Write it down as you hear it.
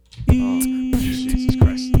Jesus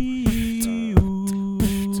Christ.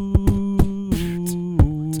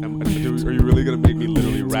 Are you really going to make me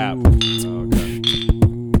literally rap? Okay.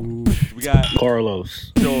 We got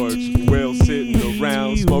Carlos. George, Will sitting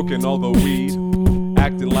around smoking all the weed,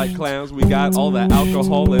 acting like clowns. We got all the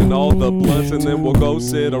alcohol and all the blunts, and then we'll go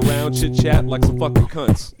sit around chit chat like some fucking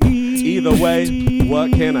cunts. Either way,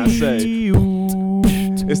 what can I say?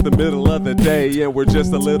 It's the middle of the day and we're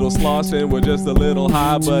just a little slosh and we're just a little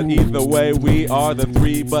high, but either way, we are the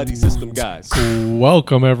three Buddy System guys.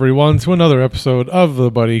 Welcome everyone to another episode of the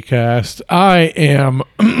Buddycast. I am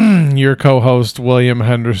your co-host William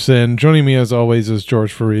Henderson. Joining me as always is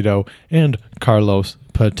George Ferido and Carlos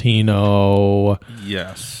Patino.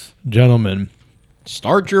 Yes. Gentlemen,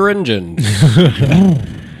 start your engines.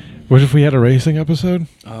 what if we had a racing episode?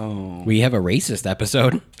 Oh. We have a racist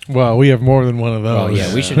episode. Well, we have more than one of those. Oh,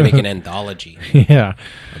 yeah. We should make an anthology. Yeah.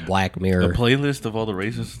 A Black Mirror. A playlist of all the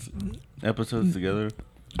racist episodes together.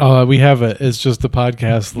 We have it. It's just the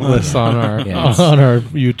podcast list on our on our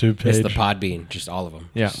YouTube page. It's the Podbean. Just all of them.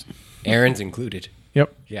 Yeah. Aaron's included.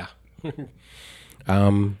 Yep. Yeah.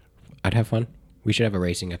 I'd have fun. We should have a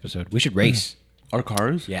racing episode. We should race. Our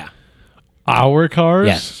cars? Yeah. Our cars?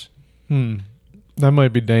 Yes. That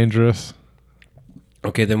might be dangerous.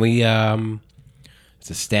 Okay, then we... It's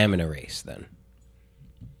a stamina race, then.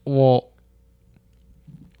 Well,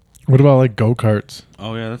 what about like go-karts?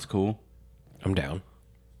 Oh, yeah, that's cool. I'm down.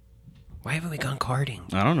 Why haven't we gone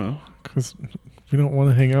karting? I don't know. Because we don't want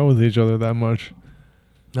to hang out with each other that much.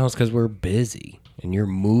 No, it's because we're busy and you're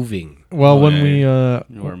moving. Well, when You are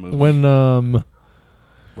we moving. when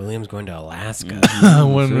William's going to Alaska.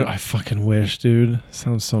 when I fucking wish, dude.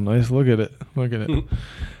 Sounds so nice. Look at it.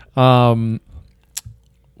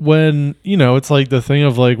 When, you know, it's like the thing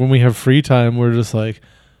of like when we have free time, we're just like,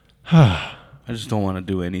 I just don't want to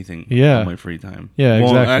do anything on my free time. Yeah, well,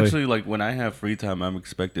 exactly. Actually, like when I have free time, I'm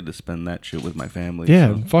expected to spend that shit with my family.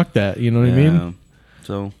 yeah, so. fuck that. You know what I mean?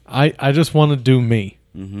 So I just want to do me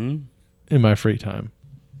in my free time.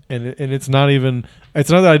 And it's not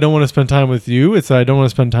that I don't want to spend time with you. It's that I don't want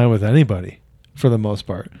to spend time with anybody for the most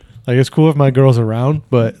part. Like, it's cool if my girl's around,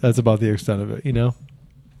 but that's about the extent of it, you know?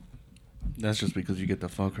 that's just because you get to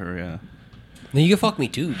fuck her, yeah. Then you can fuck me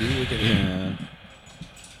too, dude. Yeah.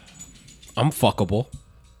 I'm fuckable.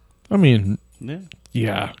 I mean, Yeah.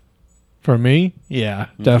 yeah. For me, yeah,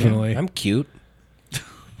 definitely. I'm cute.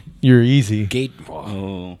 You're easy. Gate.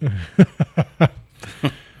 Oh.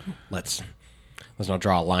 Let's not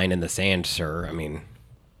draw a line in the sand, sir. I mean,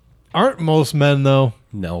 Aren't most men, though?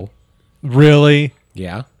 no. Really?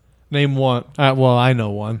 Yeah. Name one. Well, I know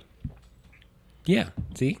one. Yeah.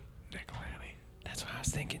 See? Nick Lanny. That's what I was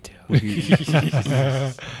thinking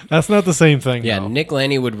too. That's not the same thing. Yeah, though. Nick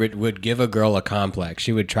Lanny would give a girl a complex.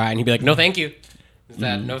 She would try, and he'd be like, "No, thank you." Is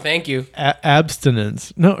that no, thank you?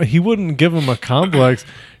 Abstinence. No, he wouldn't give him a complex.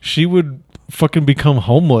 She would fucking become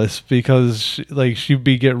homeless because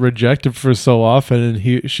she'd get rejected for so often,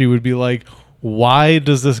 and she would be like, "Why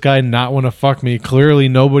does this guy not want to fuck me? Clearly,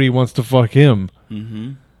 nobody wants to fuck him."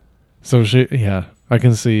 Mm-hmm. So I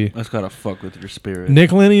can see. That's gotta fuck with your spirit.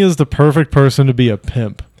 Nick Lanny is the perfect person to be a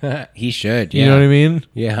pimp. He should. Yeah. You know what I mean?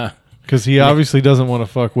 Yeah. Because he obviously doesn't want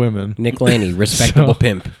to fuck women. Nick Lanny, respectable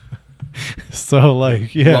pimp. So,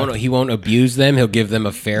 like, yeah. He won't abuse them. He'll give them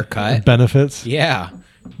a fair cut. Benefits. Yeah.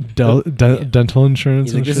 Dental insurance.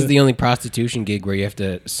 He's like, and this shit. is the only prostitution gig where you have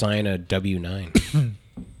to sign a W-9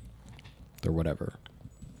 or whatever.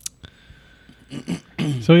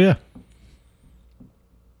 So, yeah.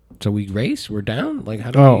 So we race? We're down? Like,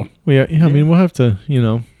 how do we... I mean, we'll have to,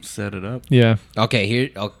 Set it up. yeah. Okay, here...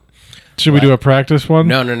 Should we do a practice one?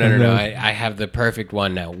 No. And then- I have the perfect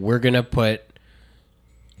one now. We're going to put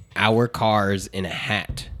our cars in a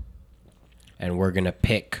hat. And we're going to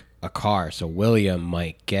pick a car. So William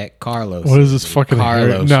might get Carlos. What is this fucking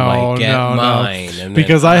Carlos might get mine. No. And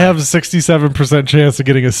Because I have a 67% chance of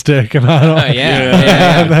getting a stick, and I don't.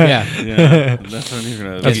 Yeah. Yeah. That's not even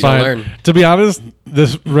a... That's You fine. learn. To be honest,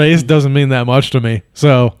 this race doesn't mean that much to me,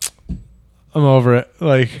 so I'm over it.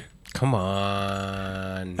 Like, Come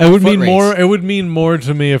on. it would Foot mean race. more. It would mean more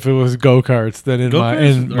to me if it was go-karts than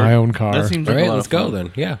in my own car. That seems All like right, a lot let's of go fun.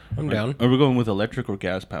 then. Yeah, I'm down. Are we going with electric or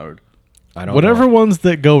gas powered? I don't Whatever know. ones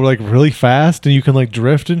that go like really fast and you can like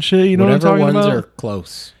drift and shit. You know Whatever what I'm talking ones about? are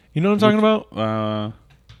close. You know what I'm talking about?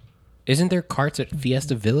 Isn't there carts at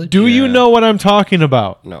Fiesta Village? Do you know what I'm talking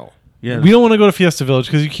about? No. Yeah. We don't want to go to Fiesta Village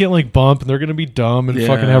because you can't like bump and they're gonna be dumb and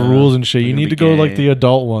fucking have rules and shit. They're You gonna need be to go like gay. the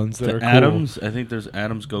adult ones that The are cool. Adams, I think there's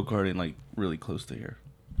Adams go-karting like really close to here.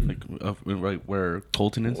 Like right where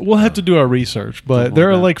Colton is. We'll have to do our research, but Something there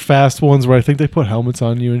like are that. like fast ones where I think they put helmets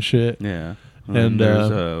on you and shit. Yeah. And there's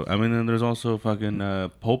then there's also fucking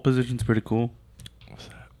pole position's pretty cool. What's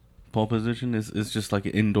that? Pole position is just like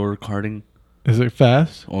indoor karting. is it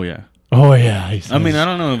fast? Oh yeah. Oh yeah. I mean, I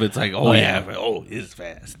don't know if it's like it's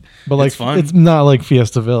fast. But like it's fun. It's not like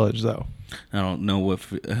Fiesta Village though. I don't know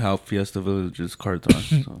how Fiesta Village's carts are.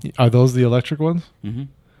 So. Are those the electric ones? Mm-hmm.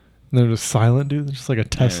 They're just silent, dude. They're just like a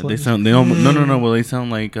Tesla. Yeah, they sound. They almost, no. Well, they sound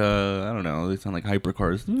like I don't know. They sound like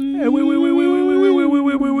hypercars. Hey, wait.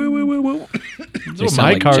 That's what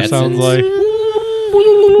my like car Jetsons. sounds like.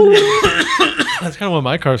 That's kind of what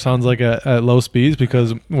my car sounds like at low speeds,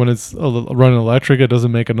 because when it's running electric, it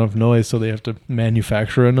doesn't make enough noise, so they have to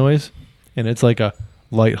manufacture a noise, and it's like a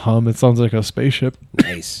light hum. It sounds like a spaceship.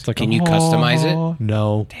 Nice. It's like Can you customize it?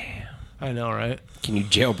 No. Damn. I know, right? Can you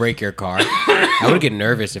jailbreak your car? I would get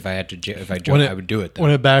nervous if I had to. I would do it though.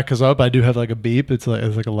 When it backs up, I do have like a beep. It's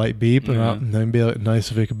like a light beep, and then it'd be like,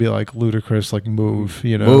 nice if it could be like ludicrous, like move,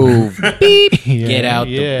 you know, Move. Beep. Yeah, Get out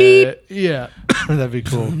the yeah, beep. Yeah, that'd be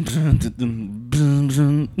cool.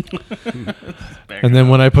 And then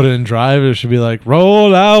when I put it in drive, it should be like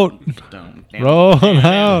roll out, roll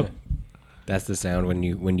out. That's the sound when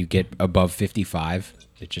you get above 55.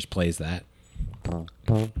 It just plays that.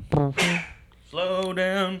 Slow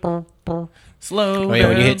down. Slow down. Oh yeah,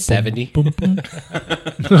 when you hit 70.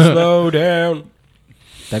 Slow down.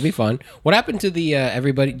 That'd be fun. What happened to the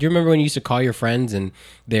everybody? Do you remember when you used to call your friends and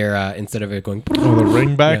they're instead of it going Oh, the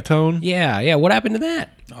ringback tone. Yeah. What happened to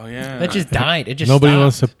that? Oh yeah. That just died. It just Nobody stopped.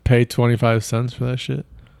 wants to pay 25 cents for that shit.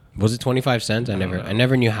 Was it 25 cents? I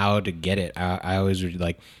never knew how to get it. I always would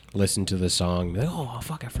like listen to the song. Like, oh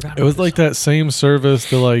fuck, I forgot. It was like that same service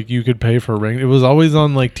that like you could pay for ring. It was always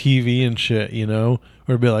on like TV and shit, you know,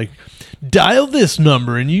 or it'd be like, dial this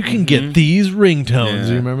number and you can get these ringtones.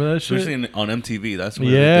 You remember that shit? Especially on MTV. That's where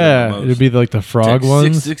Yeah, it'd be like the frog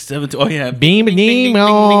ones. 6, 6, 7, 2. Oh yeah. Beam ding ding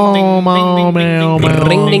ding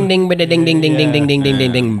Ring ding ding ding ding ding ding ding ding ding ding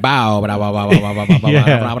ding ding bow.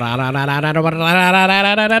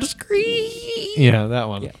 Yeah, that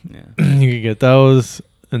one. Yeah. You could get those,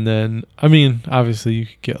 and then I mean, obviously you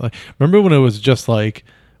could get like. Remember when it was just like,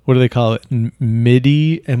 what do they call it?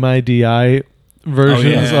 MIDI, MIDI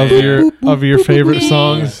versions of your favorite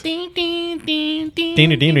songs.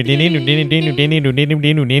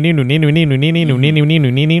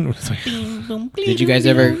 Did you guys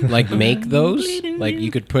ever like make those? Like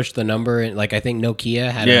you could push the number and like I think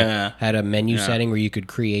Nokia had a menu setting where you could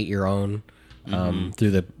create your own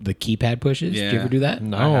through the keypad pushes. Yeah. Did you ever do that?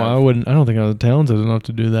 No, I wouldn't. I don't think I was talented enough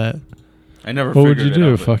to do that. I never. What would you figured do?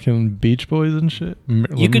 it out, but- Fucking Beach Boys and shit.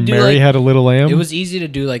 You could do Mary like- had a little lamb. It was easy to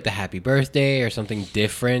do like the happy birthday or something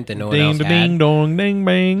different that no one else ding had. ding dong ding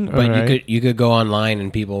bang. But you could go online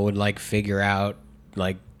and people would like figure out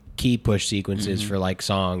like key push sequences for like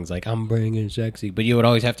songs like I'm bringing sexy, but you would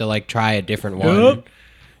always have to like try a different one. Yep.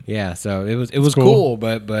 Yeah, so it was cool,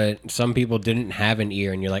 but some people didn't have an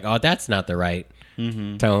ear, and you're like, oh, that's not the right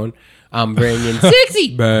tone. I'm bringing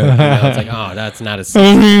sexy, but you know, it's like, oh, that's not a sexy.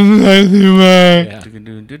 Yeah.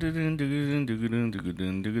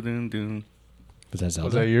 Was that Zelda?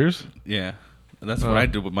 Was that yours? Yeah, that's what I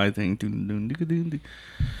did with my thing.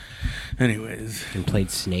 Anyways, And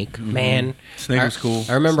played Snake. Man, Snake was cool.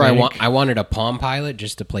 I remember Snake. I wanted a Palm Pilot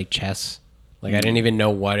just to play chess. Like I didn't even know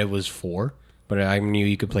what it was for, but I knew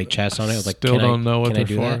you could play chess on it. I was like, Still can don't I, know what can I they're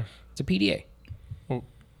do for. that? It's a PDA. Oh.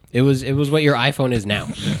 It was what your iPhone is now.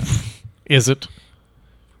 Is it?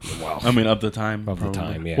 I mean, of the time. Of the probably.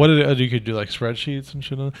 time, yeah. What did you could do like spreadsheets and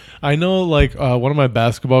shit on? I know like one of my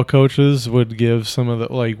basketball coaches would give some of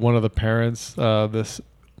the like one of the parents this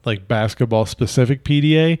like basketball specific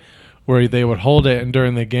PDA where they would hold it and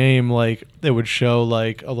during the game like it would show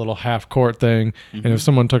like a little half court thing and if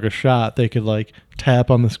someone took a shot they could like tap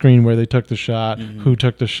on the screen where they took the shot, who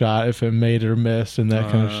took the shot, if it made or missed and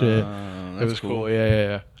that kind of shit. It was cool.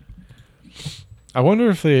 Yeah. I wonder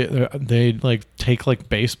if they like take like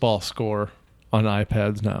baseball score on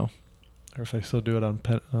iPads now, or if they still do it on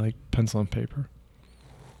like pencil and paper.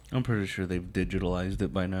 I'm pretty sure they've digitalized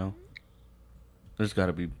it by now. There's got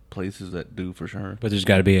to be places that do for sure. But there's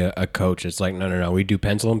got to be a coach. It's like, no, we do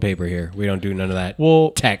pencil and paper here. We don't do none of that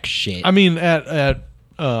tech shit. I mean, at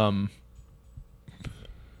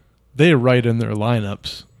they write in their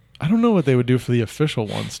lineups. I don't know what they would do for the official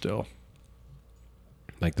one still.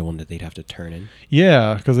 Like the one that they'd have to turn in.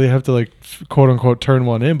 Yeah, because they have to like quote unquote turn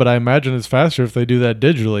one in. But I imagine it's faster if they do that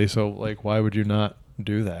digitally. So like, why would you not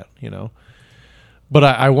do that? You know. But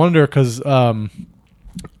I wonder because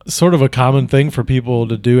sort of a common thing for people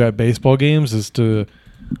to do at baseball games is to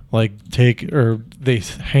like take or they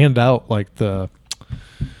hand out like the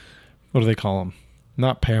what do they call them?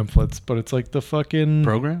 not pamphlets, but it's like the fucking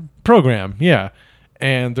Program? Yeah.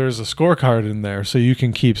 And there's a scorecard in there so you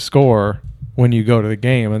can keep score when you go to the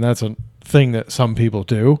game. And that's a thing that some people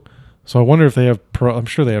do. So I wonder if they have I'm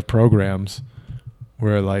sure they have programs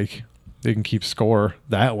where like they can keep score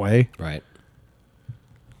that way. Right.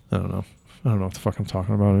 I don't know what the fuck I'm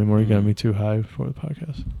talking about anymore. You got me too high for the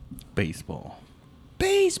podcast. Baseball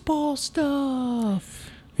stuff.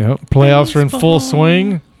 Yep. Playoffs are in full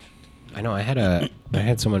swing. I know. I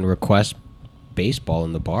had someone request baseball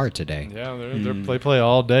in the bar today. Yeah, they play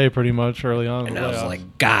all day pretty much early on. And I was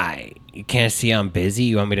like, guy, you can't see I'm busy?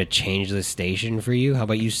 You want me to change the station for you? How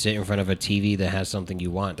about you sit in front of a TV that has something you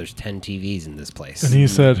want? There's 10 TVs in this place. And he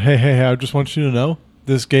said, hey, I just want you to know,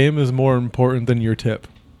 this game is more important than your tip.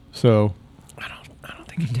 So I don't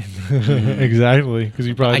think he did. exactly, because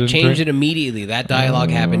you probably I didn't changed drink. it immediately. That dialogue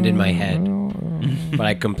happened in my head. But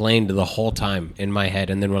I complained the whole time in my head,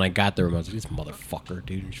 and then when I got the remote, I was like, "This motherfucker,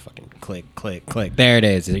 dude, just fucking click, click, click." There it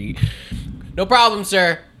is. No problem,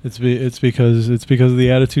 sir. It's because of the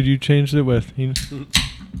attitude you changed it with.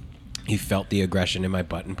 He felt the aggression in my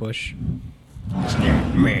button push.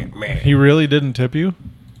 He really didn't tip you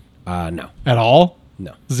No, at all.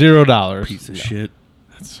 no. $0. Piece of shit.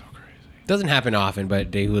 That's so crazy. Doesn't happen often,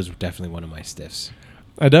 but he was definitely one of my stiffs.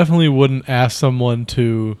 I definitely wouldn't ask someone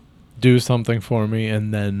to do something for me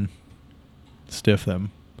and then stiff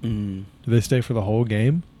them. Do they stay for the whole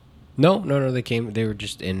game? No. They were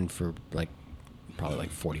just in for probably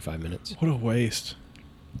like 45 minutes What a waste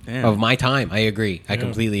Damn. of my time. I agree. I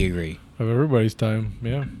completely agree. of everybody's time.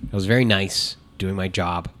 Yeah. I was very nice doing my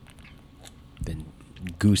job. Then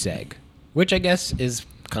goose egg, which I guess is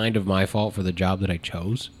kind of my fault for the job that I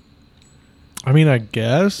chose. I mean, I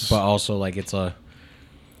guess. But also, like, it's a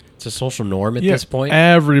social norm at this point.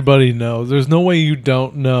 Everybody knows. There's no way you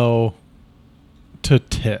don't know to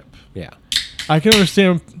tip. Yeah. I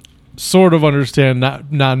can sort of understand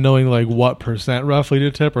not knowing like what percent roughly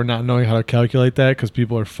to tip or not knowing how to calculate that because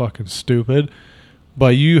people are fucking stupid.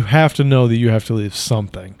 But you have to know that you have to leave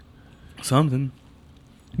something.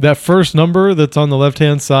 That first number that's on the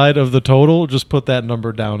left-hand side of the total, just put that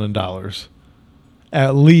number down in dollars.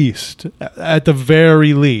 At least. At the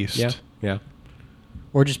very least. Yeah. Yeah.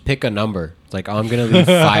 Or just pick a number. It's like, I'm going to leave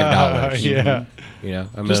 $5. Yeah. You know,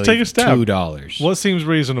 I'm Just gonna take leave a step. $2. What seems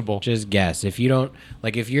reasonable? Just guess. If you don't,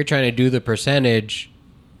 like, if you're trying to do the percentage,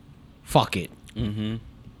 fuck it. Mm-hmm.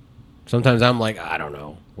 Sometimes I'm like, I don't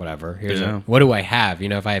know, whatever. What do I have? You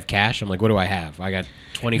know, if I have cash, I'm like, what do I have? I got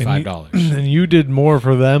 $25. And you did more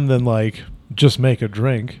for them than like just make a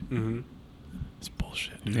drink. Mm-hmm. It's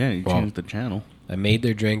bullshit. Yeah, you changed the channel. I made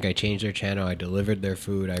their drink. I changed their channel. I delivered their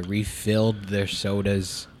food. I refilled their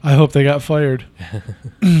sodas. I hope they got fired.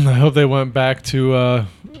 I hope they went back to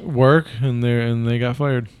work and they got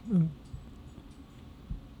fired.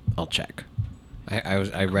 I'll check.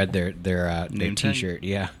 I read their T-shirt.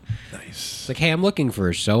 Yeah, Nice. it's like, hey, I'm looking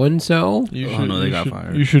for so and so. They got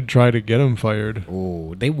fired. You should try to get them fired.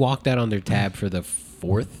 Oh, they walked out on their tab for the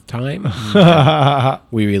 4th time.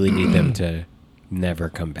 We really need them to never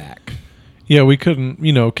come back. Yeah, we couldn't,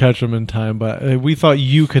 catch them in time, but we thought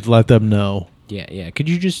you could let them know. Yeah. Could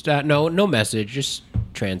you just no message, just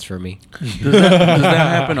transfer me. Does that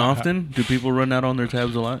happen often? Do people run out on their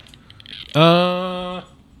tabs a lot?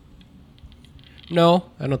 No,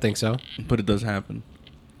 I don't think so. But it does happen.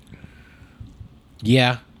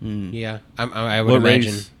 Yeah, yeah. I would What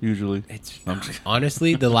imagine. race, usually? It's I'm just-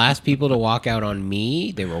 honestly the last people to walk out on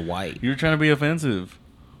me, they were white. You're trying to be offensive.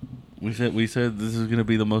 We said this is going to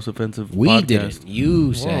be the most offensive We podcast didn't. You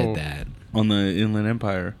Whoa. said that. on the Inland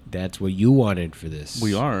Empire. That's what you wanted for this.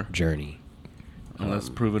 We are. journey. Unless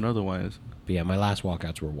proven otherwise. But yeah, my last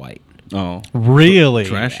walkouts were white. Oh. Really?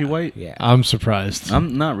 Trashy white? Yeah. I'm surprised.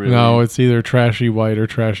 I'm not really. No, it's either trashy white or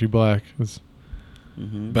trashy black.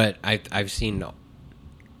 But I've seen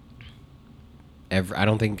I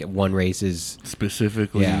don't think one race is.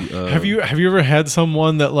 Specifically. Yeah. Have you ever had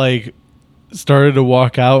someone that like started to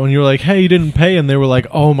walk out and you were like, hey, you didn't pay, and they were like,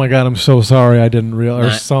 oh my god, I'm so sorry, I didn't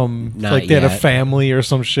realize, Not like they had a yet. family or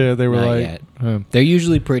some shit, they were Not like yet. They're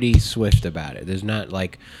usually pretty swift about it. There's not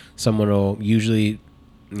like someone will usually,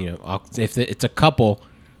 if it's a couple,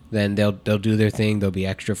 then they'll do their thing. They'll be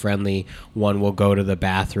extra friendly. One will go to the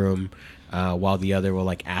bathroom while the other will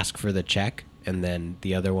like ask for the check, and then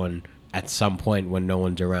the other one at some point when no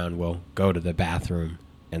one's around will go to the bathroom,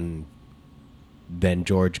 and then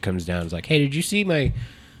George comes down and is like, hey, did you see my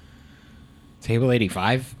table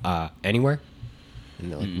 85 anywhere?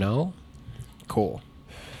 And they're like, no. Cool.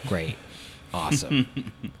 Great. Awesome.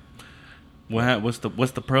 What's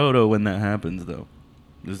the proto when that happens though?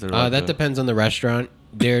 Is there That depends on the restaurant.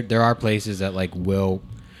 there are places that like will.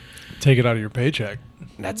 Take it out of your paycheck.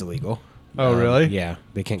 That's illegal. Oh, really? Yeah,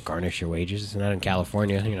 they can't garnish your wages. It's not in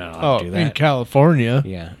California. You're not allowed to do that. In California.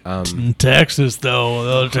 Yeah. In Texas, though,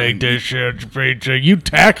 they'll take this shit out your paycheck. You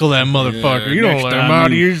tackle that motherfucker. You don't let him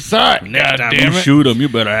out of your sight. God damn you it. shoot him, you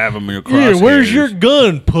better have him in your crosshairs. Here, where's your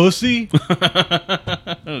gun, pussy?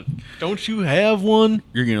 Don't you have one?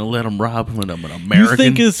 You're going to let him rob him with an American? You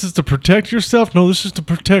think this is to protect yourself? No, this is to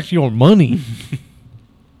protect your money.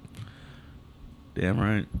 Damn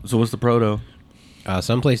right. So what's the proto?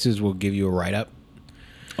 Some places will give you a write-up.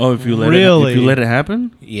 Oh, if you let Really? it, if you let it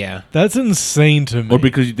happen, Yeah. That's insane to me. or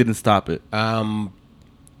because you didn't stop it.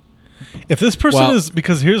 If this person is,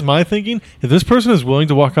 because here's my thinking, if this person is willing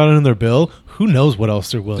to walk out on their bill, who knows what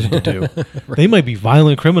else they're willing to do? Right. They might be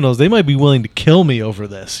violent criminals. They might be willing to kill me over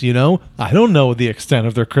this, you know? I don't know the extent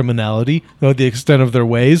of their criminality, know the extent of their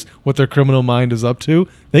ways, what their criminal mind is up to.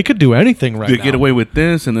 They could do anything right They now. get away with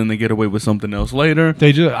this, and then they get away with something else later.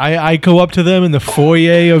 They just, I go up to them in the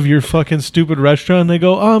foyer of your fucking stupid restaurant, and they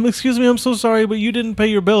go, excuse me, I'm so sorry, but you didn't pay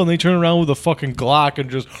your bill. And they turn around with a fucking Glock and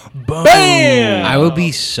just, BAM! I would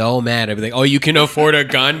be so mad. I'd be like, oh, you can afford a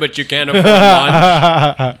gun, but you can't afford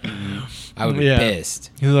lunch. I would be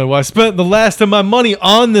pissed. He's like, well, I spent the last of my money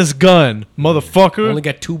on this gun, motherfucker. I only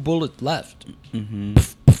got 2 bullets left.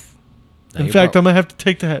 In fact, I'm going to have to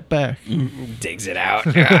take that back. Digs it out.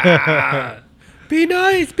 Be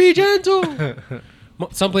nice. Be gentle.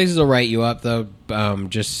 Some places will write you up, though,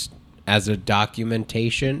 just as a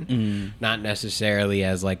documentation, not necessarily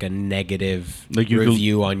as like a negative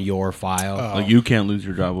review on your file. Like you can't lose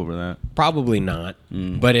your job over that. Probably not.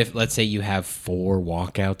 But if, let's say, you have 4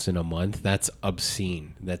 walkouts in a month, that's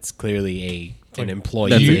obscene. That's clearly an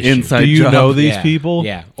employee That's an issue. inside Do you job. know these people?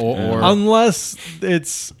 Yeah. Or Unless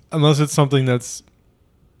it's something that's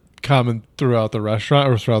common throughout the restaurant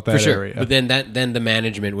or throughout that for sure. area. But then the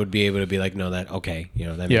management would be able to be like, no, that okay,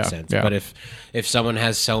 that makes sense. Yeah. But if someone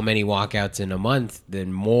has so many walkouts in a month,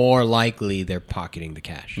 then more likely they're pocketing the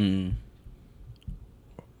cash.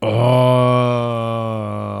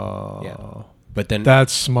 Oh. Yeah. But then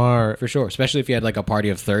That's smart. for sure, especially if you had like a party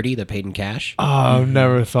of 30 that paid in cash, Oh, I've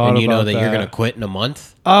never thought and about you know that that. you're gonna quit in a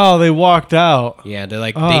month. Oh, they walked out. Yeah, they're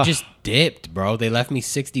like they just dipped, bro. They left me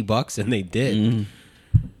 $60 and they did.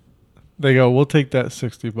 They go, we'll take that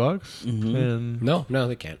 $60. And No,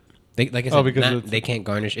 they can't. They like I said, because they can't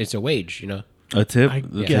garnish. It's a wage, A tip? I The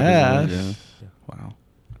tip is guess. yeah. Wow.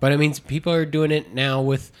 But it means people are doing it now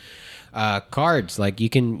with cards. Like you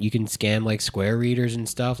can scam like Square readers and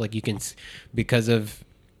stuff. Like you can, because of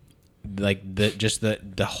like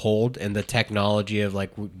the hold and the technology of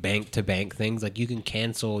like bank to bank things. Like you can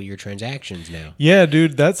cancel your transactions now. Yeah,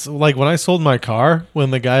 dude, that's like when I sold my car,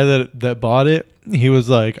 when the guy that bought it, he was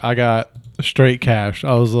like, I got straight cash.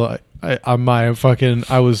 I was like, I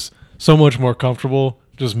was so much more comfortable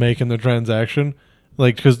just making the transaction.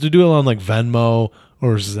 Like, because to do it on like Venmo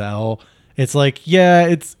or Zelle, it's like, yeah,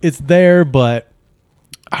 it's there, but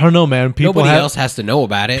I don't know, man. Nobody else has to know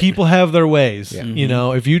about it. People have their ways. Yeah. You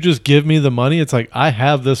know, if you just give me the money, it's like, I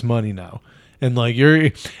have this money now. And like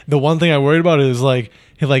the one thing I worried about is like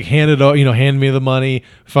he like hand me the money,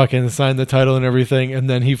 fucking sign the title and everything, and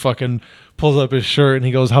then he fucking pulls up his shirt and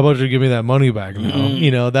he goes, "How about you give me that money back now?"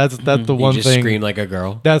 You know, that's the one you just thing. scream like a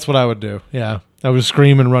girl. That's what I would do. Yeah, I would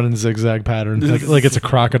scream and run in zigzag patterns like it's a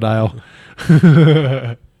crocodile.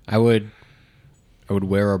 I would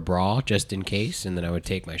wear a bra just in case, and then I would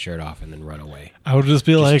take my shirt off and then run away. I would just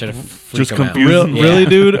be Just like, to freak just 'em out. confused. Really,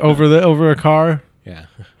 dude, over a car." Yeah.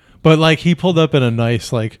 But like he pulled up in a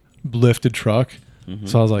nice like lifted truck,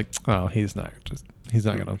 so I was like, "Oh, he's not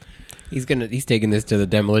gonna." He's taking this to the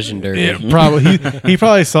demolition derby. Yeah, probably. He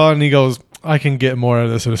probably saw it and he goes, "I can get more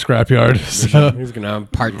of this at a scrapyard." So He's gonna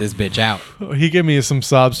part this bitch out. he gave me some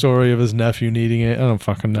sob story of his nephew needing it. I don't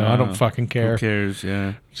fucking know. I don't fucking care. Who cares?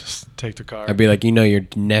 Yeah. Just take the car. I'd be like, your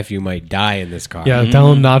nephew might die in this car. Yeah,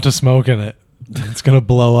 tell him not to smoke in it. It's gonna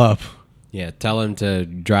blow up. Yeah, tell him to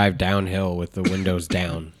drive downhill with the windows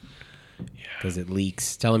down. Because it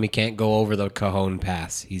leaks. Tell him he can't go over the Cajon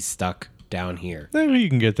Pass. He's stuck down here. You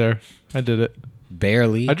can get there. I did it.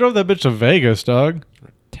 Barely. I drove that bitch to Vegas, dog.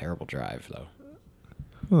 Terrible drive, though.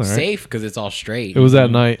 All right. Safe because it's all straight. It was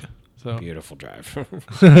at night. So Beautiful drive.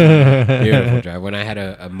 Beautiful drive. When I had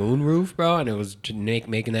a moon roof, bro, and it was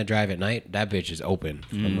making that drive at night, that bitch is open.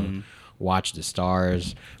 I'm gonna watch the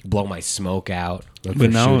stars, blow my smoke out, look for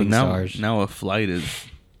shooting stars. Now a flight is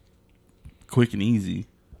quick and easy.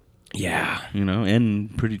 Yeah.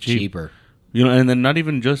 And pretty cheap. Cheaper. And then not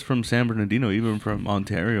even just from San Bernardino, even from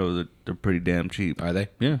Ontario, they're pretty damn cheap. Are they?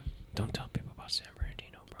 Yeah. Don't tell people about San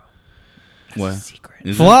Bernardino, bro. What? Secret.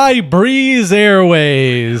 Is it? Fly Breeze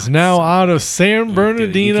Airways, now out of San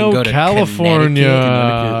Bernardino, go to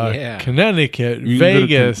California, Connecticut. You can go to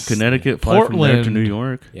Vegas, Connecticut, fly from there to Portland. New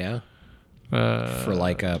York. Yeah. For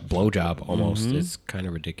like a blowjob almost. It's kind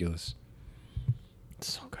of ridiculous.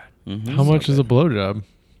 It's so good. How much is a blowjob?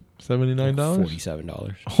 $79?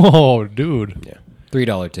 $47. Oh, dude. Yeah.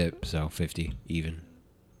 $3 tip, so 50 even.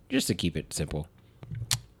 Just to keep it simple.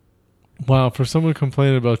 Wow, for someone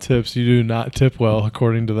complaining about tips, you do not tip well,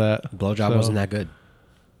 according to that. Blowjob So, wasn't that good.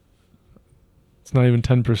 It's not even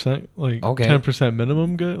 10%. Like, Okay. 10%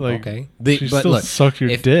 minimum good? Like, Okay. she still sucked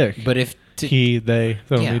your dick. But if They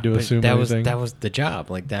don't need to but assume that anything. that was the job.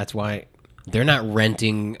 Like that's why they're not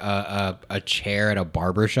renting a chair at a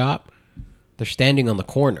barber shop. They're standing on the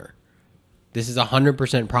corner. This is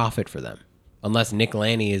 100% profit for them, unless Nick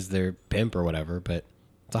Lanny is their pimp or whatever. But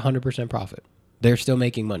it's 100% profit. They're still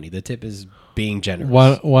making money. The tip is being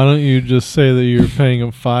generous. Why don't you just say that you're paying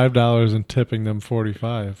them $5 and tipping them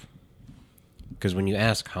 $45? Because when you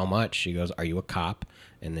ask how much, she goes, "Are you a cop?"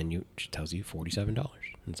 And then she tells you $47.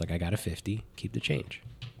 And it's like, I got a 50. Keep the change.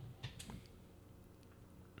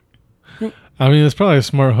 I mean, it's probably a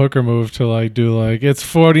smart hooker move to like do like it's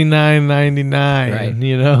 $49.99, Right.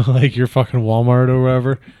 you know, like your fucking Walmart or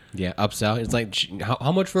wherever. Yeah, upsell. It's like,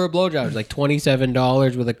 how much for a blowjob? It's like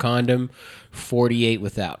 $27 with a condom, $48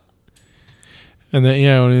 without. And then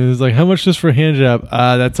when it was like, how much just for a hand job?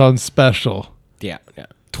 That's on special. Yeah.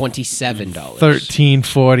 $27.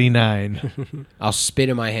 $13.49. I'll spit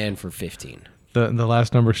in my hand for $15. The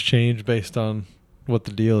last numbers change based on what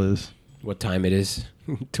the deal is. What time it is?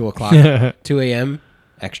 2 o'clock. 2 a.m.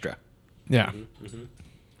 Extra. Yeah.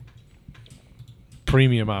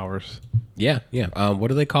 Premium hours. Yeah. What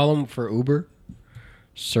do they call them for Uber?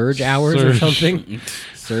 Surge hours or something?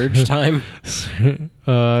 Surge time?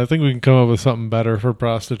 I think we can come up with something better for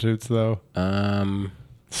prostitutes, though.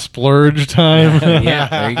 Splurge time. Yeah,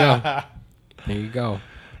 there you go. There you go.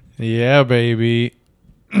 Yeah, baby.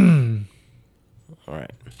 All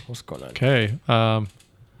right. What's going on? Okay.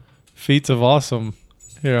 Feats of Awesome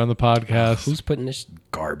here on the podcast. Who's putting this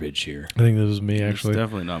garbage here? I think this was me, It's actually.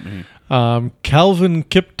 definitely not me. Calvin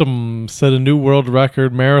Kiptum set a new world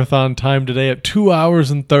record marathon time today at 2 hours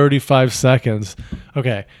and 35 seconds.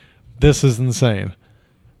 Okay, this is insane.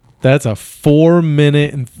 That's a 4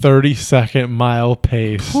 minute and 30-second mile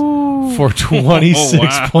pace for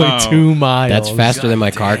 26.2 miles. That's faster than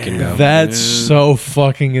my car can go. That's so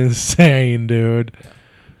fucking insane, dude.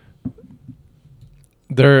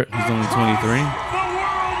 He's only 23.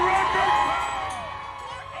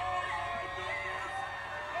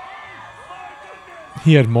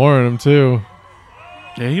 He had more in him, too.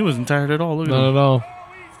 Yeah, he wasn't tired at all. Look at Not him. at all.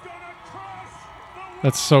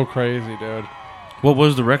 That's so crazy, dude. What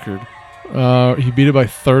was the record? He beat it by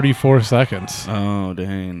 34 seconds. Oh,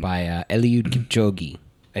 dang. By Eliud Kipchoge.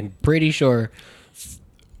 I'm pretty sure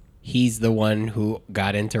he's the one who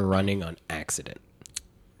got into running on accident.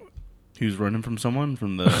 He was running from someone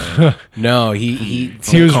from the. No, He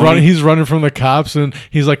was running. He's running from the cops, and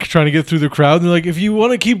he's like trying to get through the crowd. And they're like, "If you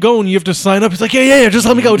want to keep going, you have to sign up." He's like, "Yeah, just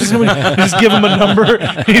let me go. Just let me go." Just give him a number.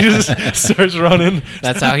 He just starts running.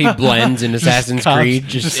 That's how he blends in Assassin's cops- Creed.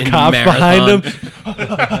 Just in cops marathon. behind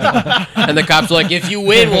him. And the cops are like, "If you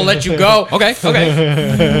win, we'll let you go." Okay.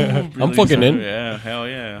 I'm fucking in. Yeah, hell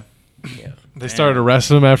yeah. They started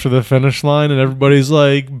arresting him after the finish line, and everybody's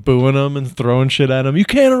like booing him and throwing shit at him. You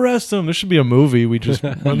can't arrest him. This should be a movie. We just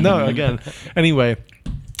no again. Anyway,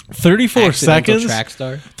 34 Accidental seconds. track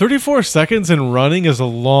star. 34 seconds in running is a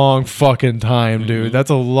long fucking time, dude.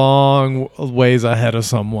 That's a long ways ahead of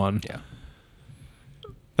someone. Yeah.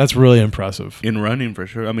 That's really impressive. In running for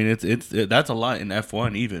sure. I mean, that's a lot in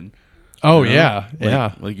F1 even. Oh, You know? yeah. Like,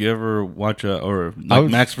 yeah. Like you ever watch would-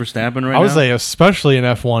 Max Verstappen right now? I would say especially in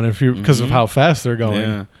F1 if you because of how fast they're going.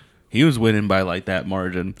 Yeah. He was winning by like that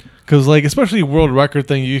margin. Because like especially world record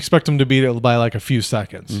thing, you expect them to beat it by like a few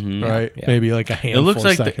seconds, right? Yeah. Maybe like a handful. It looks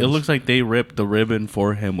like of seconds. it looks like they ripped the ribbon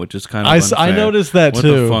for him, which is kind of I unfair. noticed that what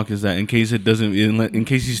too. What the fuck is that? In case it doesn't, in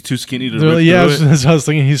case he's too skinny to They're rip like, yeah, through it. that's what I was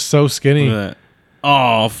thinking. He's so skinny. Look at that.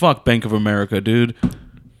 Oh fuck, Bank of America, dude.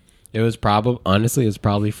 It was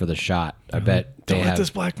probably for the shot. I bet they Don't let have. this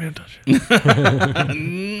black man touch it.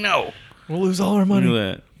 No. We'll lose all our Look money. at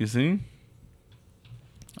that. You see?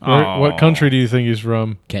 What country do you think he's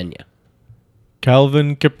from? Kenya.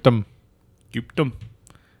 Calvin Kiptum. Kiptum.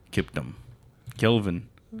 Kelvin.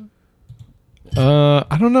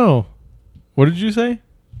 I don't know. What did you say?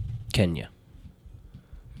 Kenya.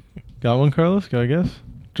 Got one, Carlos? I guess.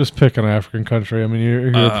 Just pick an African country. I mean,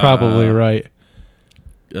 you're probably right.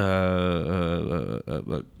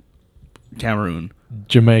 Cameroon.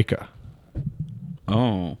 Jamaica.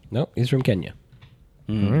 Oh. Nope, he's from Kenya.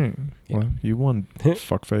 All right. Well, you won,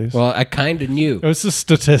 fuckface. Well, I kind of knew. It was the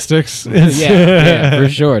statistics. yeah, for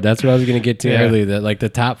sure. That's what I was going to get to Yeah. earlier. That like the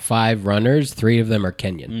top 5 runners, 3 of them are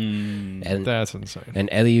Kenyan, and That's insane. and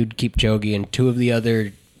Eliud Kipchoge and 2 of the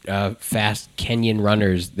other fast Kenyan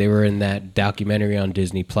runners. They were in that documentary on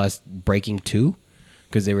Disney Plus, Breaking 2,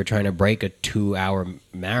 because they were trying to break a 2-hour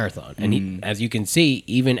marathon. And he, as you can see,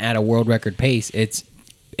 even at a world record pace, it's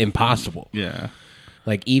impossible. Yeah.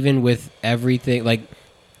 Like even with everything, like.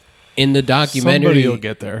 In the documentary, Somebody will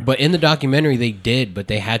get there. But in the documentary, they did. But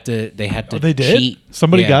they had to. They had to. Oh, they did? Cheat.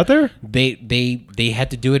 Somebody got there? They had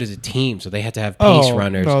to do it as a team. So they had to have pace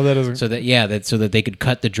runners. No, that isn't. So that so that they could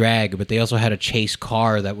cut the drag. But they also had a chase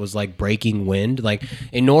car that was like breaking wind. Like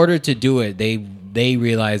in order to do it, they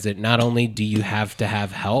realized that not only do you have to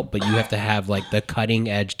have help, but you have to have like the cutting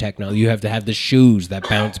edge technology. You have to have the shoes that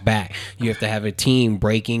bounce back. You have to have a team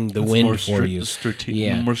breaking the wind for you.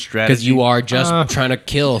 More strategy. Because you are just trying to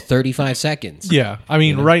kill 35 seconds. Yeah. I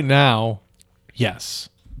mean, right now, yes.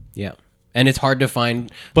 Yeah. And it's hard to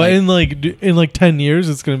find. But in 10 years,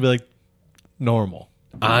 it's going to be like normal.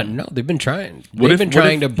 No, they've been trying. What They've if- been what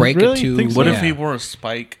trying if- to break really? it to. Think so? What yeah. if he wore a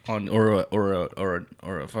spike on or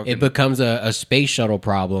a fucking? It becomes a space shuttle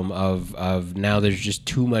problem of now there's just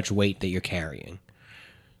too much weight that you're carrying.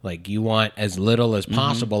 Like you want as little as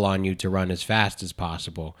possible on you to run as fast as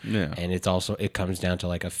possible. Yeah. And it's also it comes down to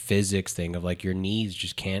like a physics thing of like your knees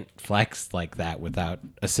just can't flex like that without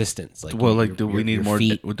assistance. Like Well, your- like, do we your- need your more?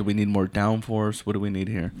 feet. Do we need more downforce? What do we need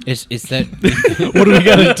here? It's that What do we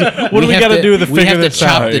got to do? What do we got to do to we figure have to this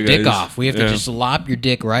chop out? the Hey, dick guys. off. We have to Yeah. just lop your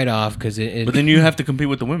dick right off because it But then you have to compete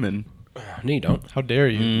with the women. no, you don't. How dare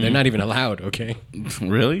you? They're not even allowed. Okay.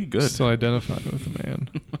 Really? Good. Still identified with a man.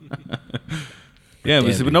 Yeah,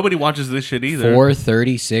 but, Damn. but nobody watches this shit either.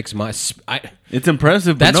 4:36 miles. It's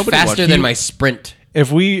impressive, but That's nobody faster watches. than my sprint.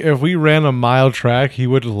 If we ran a mile track, he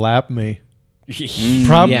would lap me.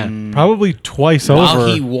 Yeah. Probably twice While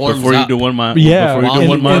over. he warms before up. you do 1 mile. Yeah, Before you while do he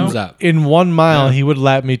 1 mile. warms up. In 1 mile, he would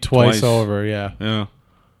lap me twice Twice. over. Yeah. Yeah.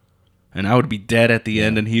 And I would be dead at the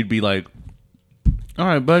end, and he'd be like, "All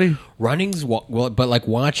right, buddy." Running's well, but like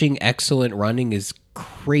watching excellent running is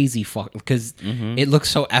crazy fucking because it looks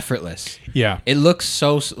so effortless. Yeah. It looks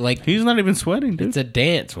so like He's not even sweating, dude. it's a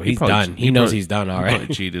dance. Well, he's probably- done. He he knows probably- he's done. All he right.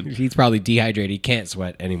 probably cheated. He's probably dehydrated. He can't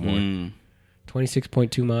sweat anymore.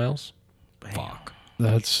 26.2 miles. Fuck.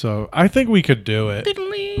 That's so. I think we could do it,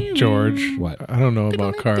 George. What? I don't know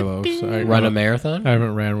about Carlos. Run a marathon? I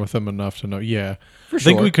haven't ran with him enough to know. Yeah. For I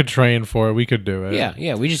think sure. we could train for it. We could do it.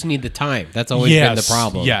 Yeah. We just need the time. That's always been the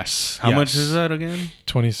problem. Yes. How much is that again?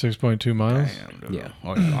 26.2 miles. Yeah.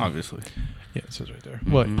 Oh, yeah, obviously. Yeah, it says right there.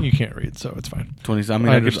 Well, you can't read, so it's fine. 20. I mean,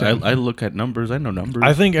 I I understand. look at numbers. I know numbers.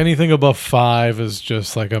 I think anything above 5 is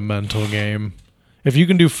just like a mental game. If you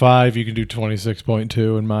can do 5, you can do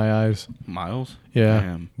 26.2 in my eyes. miles. Yeah.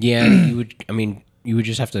 Damn. Yeah, you would. I mean, you would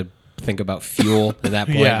just have to think about fuel at that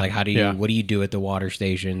point. Yeah, Like, how do you? yeah. What do you do at the water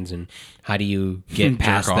stations, and how do you get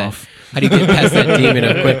past Jerk that? off. How do you get past that demon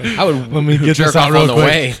of quick? I would Let me get jerk this out off real on the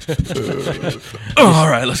quick. way. All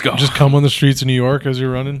right, let's go. Just come on the streets of New York as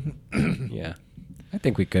you're running. Yeah, I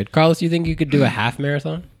think we could. Carlos, you think you could do a half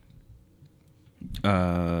marathon?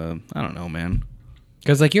 I don't know, man.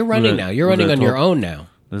 Because like you're running that- now, you're was running that on your 12? own now.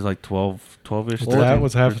 There's like 12-ish. That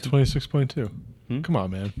was half of 26.2. Come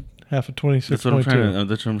on, man. Half of That's what I'm trying 26.2. to.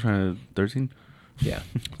 That's what I'm trying to. 13. Yeah,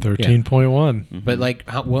 13.1. but like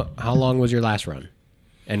how long was your last run,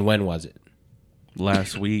 and when was it?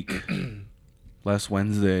 Last week. Last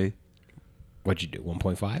Wednesday. What'd you do?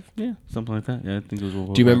 1.5? Yeah, something like that. Yeah, I think it was.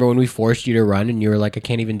 Do you remember when we forced you to run and you were like, I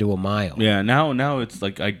can't even do a mile? Yeah, now it's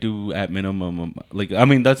like I do at minimum. Like I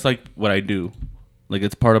mean, that's like what I do. Like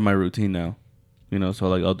it's part of my routine now. You know, so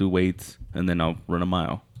like I'll do weights and then I'll run a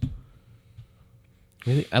mile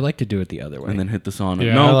Really? I like to do it the other way. and then hit the sauna.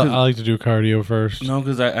 Yeah, No, I 'cause- like to do cardio first. no,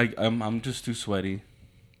 because I'm just too sweaty.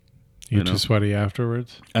 You're you know. too sweaty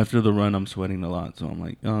afterwards. After the run, I'm sweating a lot, so I'm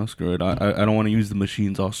like, oh, screw it. I don't want to use the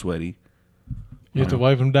machines all sweaty. You have to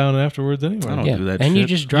wipe them down afterwards anyway. I don't yeah. do that and you shit.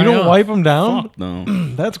 just You dry don't off. wipe them down? Fuck no.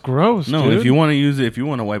 That's gross, No, dude. if you want to use it, if you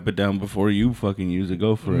want to wipe it down before you fucking use it,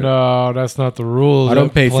 go for it. No, that's not the rules. I don't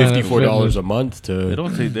at pay Planet $54 Fitness. a month to They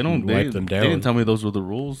don't say they don't wipe they, them They down. didn't tell me those were the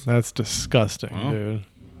rules. That's disgusting, Well, dude.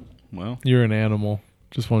 Well, You're an animal.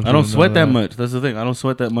 Just want you I don't to know sweat that much. That's the thing. I don't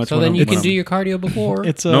sweat that much. So when then I'm- you when can I'm- do your cardio before.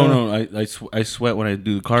 It's No, I sweat when I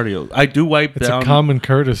do cardio. I do wipe It's down. a common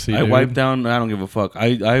courtesy. I dude. wipe down. I don't give a fuck.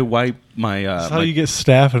 I wipe my. That's how my- you get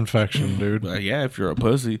staph infection, dude. yeah, if you're a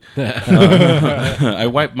pussy. I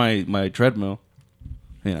wipe my treadmill.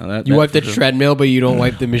 You know that You that wipe the for sure. treadmill, but you don't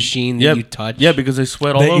wipe the machine that you touch. Yeah, because I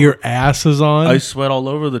sweat all That over. your ass is on. I sweat all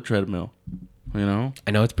over the treadmill. You know.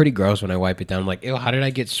 I know it's pretty gross when I wipe it down. I'm like, ew, how did I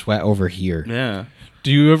get sweat over here? Yeah.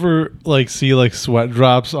 Do you ever like see like sweat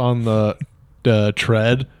drops on the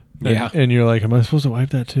tread? And, Yeah. and you're like, am I supposed to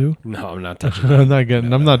wipe that too? No, I'm not touching that.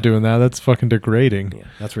 I'm not doing that. That's fucking degrading. Yeah,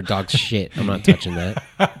 that's where dogs shit. I'm not touching that.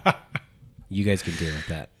 You guys can deal with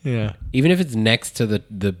that. Yeah. Even if it's next to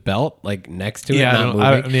the belt, like next to it, Yeah, not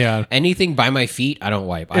I don't- moving. yeah. Anything by my feet, I don't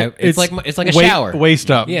wipe. It's It's like a wa- shower.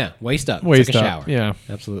 waist up. Yeah, waist up. Waist it's like a up, shower. yeah.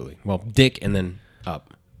 Absolutely. Well, dick and then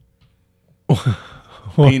up.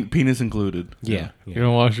 Penis included. Yeah. You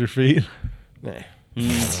don't wash your feet? Nah.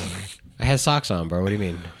 I had socks on, bro. What do you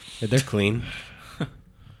mean? They're clean.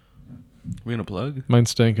 We gonna plug? Mine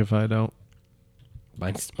stink if I don't.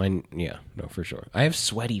 Mine, yeah, no, for sure. I have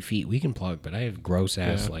sweaty feet. We can plug, but I have gross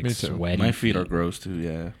ass, Yeah, like me too. sweaty. My feet are gross too.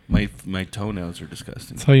 Yeah. My toenails are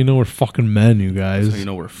disgusting. That's how you know we're fucking men, you guys. That's how you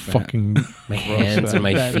know we're fat. fucking My hands and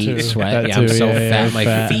my That feet too. sweat. That Yeah, I'm too. so Yeah, fat. yeah, My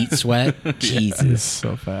fat. feet sweat. Jesus.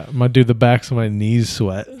 so fat. My dude, the backs of my knees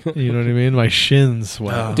sweat. You know what I mean? My shins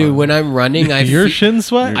sweat. Dude, when I'm running, I Your feel, shin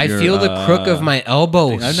sweat? I feel the crook of my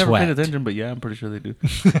elbow I've never sweat. paid attention, but yeah, I'm pretty sure they do.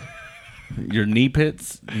 Your knee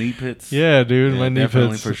pits. Yeah, dude, Yeah, my knee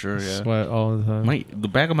definitely pits for sure, yeah. sweat all the time. The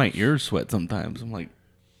back of my ears sweat sometimes. I'm like,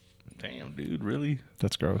 damn, dude, really?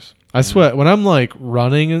 That's gross. I sweat when I'm like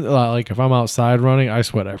running. Like if I'm outside running, I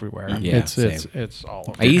sweat everywhere. Yeah, it's all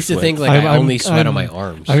over. I used to think like I'm- I only I'm- sweat on I'm- my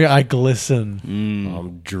arms. I glisten.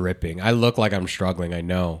 I'm dripping. I look like I'm struggling. I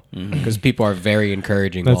know because people are very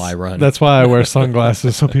encouraging while I run. That's why I wear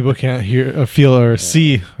sunglasses so people can't hear, feel, or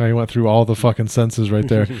see. I went through all the fucking senses right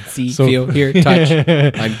there. See, So- feel, hear, touch.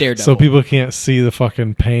 I'm Daredevil. So people can't see the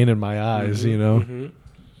fucking pain in my eyes. You know.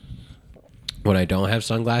 When I don't have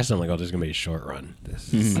sunglasses, I'm like, oh, this is gonna be a short run.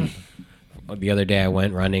 This is... The other day I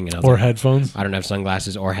went running and I was Or like, headphones. I don't have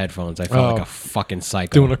sunglasses or headphones. I felt like a fucking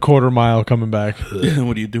psycho. Doing a quarter mile coming back.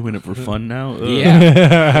 What are you doing it for fun now? Ugh.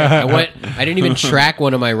 Yeah. I didn't even track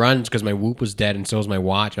one of my runs because my Whoop was dead and so was my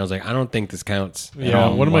watch. And I was like, I don't think this counts. at Yeah.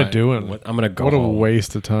 all. What am I doing? I'm gonna go. What a home.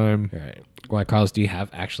 waste of time. All right. Why, Carlos? Do you have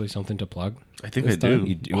actually something to plug? I think This I do. time?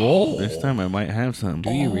 You do? Oh. This time I might have some.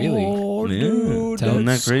 Do you really? Yeah. Tell Isn't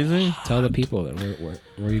that crazy? Tell the people that where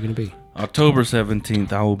are you gonna be? October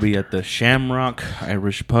 17th, I will be at the Shamrock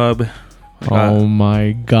Irish Pub. Oh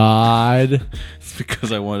my god. It's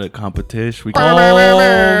because I won a competition. Oh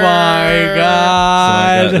my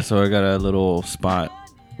god. So I got a little spot.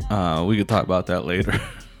 We could talk about that later.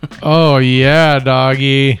 Oh yeah,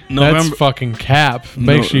 doggy. November- That's fucking cap.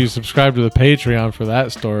 Make No- sure you subscribe to the Patreon for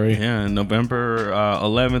that story. Yeah, and November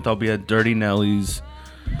 11th, I'll be at Dirty Nelly's.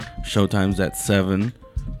 Showtime's at 7.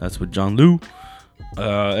 That's with John Liu.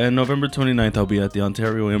 And November 29th, I'll be at the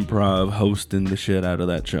Ontario Improv hosting the shit out of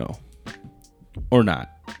that show. Or not.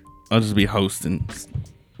 I'll just be hosting.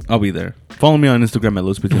 I'll be there. Follow me on Instagram at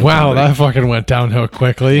Los Patino. Wow, that fucking went downhill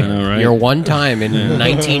quickly. All right. Your one time in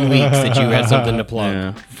 19 weeks that you had something to plug.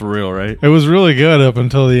 Yeah, for real, right? It was really good up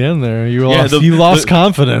until the end there. You lost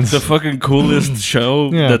confidence. The fucking coolest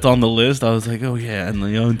show Yeah. that's on the list. I was like, oh yeah, and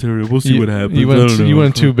the Ontario. We'll see what happens. You I went, don't know. you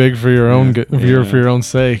went too big for your own Yeah. for your own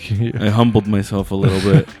sake. I humbled myself a little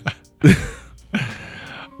bit.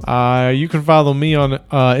 You can follow me on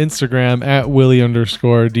Instagram at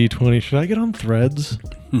Willie_D20. Should I get on Threads?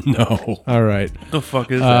 No. All right. The fuck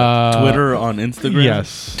is that? Twitter on Instagram?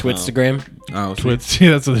 Yes. Twitstagram? Oh, see, Twits. See,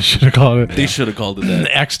 that's what they should have called it. they should have called it that.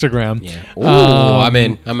 Xtagram. Yeah. Ooh, I'm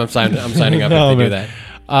in. I'm signing up No, if they do man.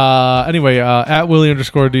 that. Anyway, at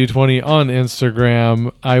Willie_D20 on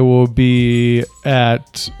Instagram. I will be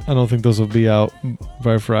at. I don't think those will be out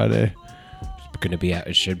by Friday. It's gonna be out.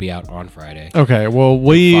 It should be out on Friday. Okay. Well,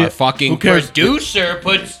 we Our fucking cares? producer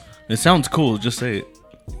puts. It sounds cool. Just say it.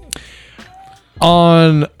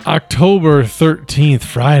 on October 13th,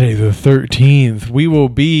 Friday the 13th, we will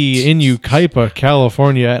be in Yucaipa,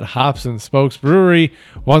 California at Hops and Spokes Brewery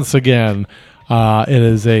once again. It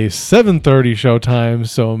is a 7:30 showtime,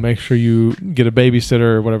 so make sure you get a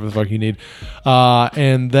babysitter or whatever the fuck you need.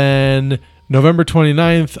 And then November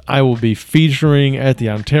 29th, I will be featuring at the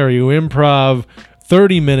Ontario Improv,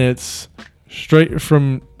 30 minutes straight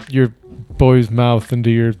from your boy's mouth into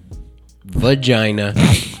your... Vagina.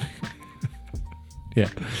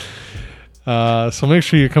 Yeah. So make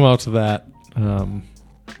sure you come out to that.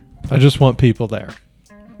 I just want people there.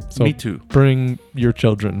 So Me too. Bring your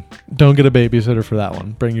children. Don't get a babysitter for that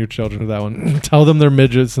one. Bring your children to that one. Tell them they're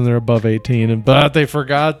midgets and they're above 18, but they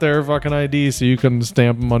forgot their fucking ID, so you couldn't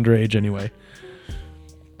stamp them underage anyway.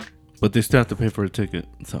 But they still have to pay for a ticket.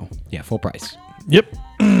 So Yeah, full price. Yep.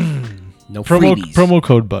 No freebies. Promo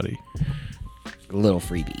code buddy. A little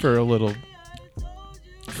freebie. for a little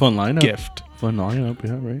Fun lineup. gift. Fun lineup,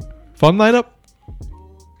 yeah, right. Fun lineup?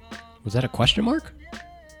 Was that a question mark?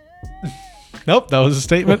 Nope, that was a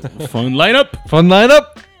statement. Fun lineup. Fun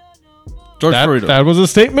lineup? George Ferido. That was a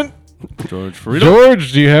statement. George Ferido.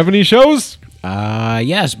 George, do you have any shows?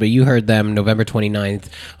 Yes, but you heard them November 29th,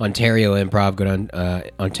 Ontario Improv. Go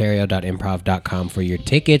to ontario.improv.com for your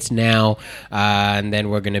tickets now. And then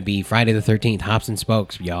we're going to be Friday the 13th, Hops and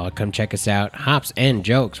Spokes. Y'all come check us out. Hops and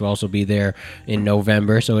Jokes will also be there in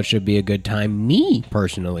November, so it should be a good time. Me,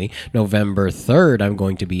 personally, November 3rd, I'm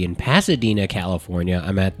going to be in Pasadena, California.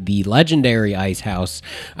 I'm at the legendary Ice House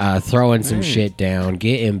throwing some shit down,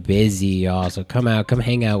 getting busy, y'all. So come out, come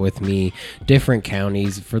hang out with me. Different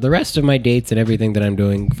counties. For the rest of my dates and everything that I'm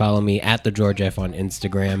doing, follow me at the George F on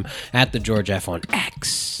Instagram, at the George F on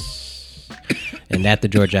X, and at the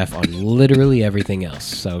George F on literally everything else.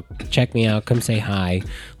 So check me out, come say hi,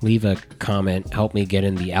 leave a comment, help me get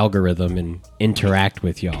in the algorithm and interact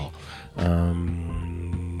with y'all.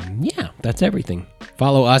 Yeah, that's everything.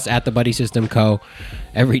 Follow us at the Buddy System Co.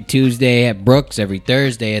 Every Tuesday at Brooks, every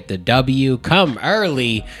Thursday at the W. Come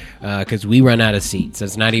early because we run out of seats.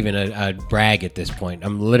 It's not even a brag at this point.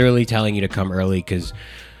 I'm literally telling you to come early because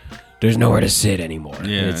there's nowhere to sit anymore.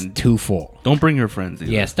 Yeah, It's too full. Don't bring your friends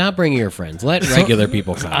either. Yeah, stop bringing your friends. Let regular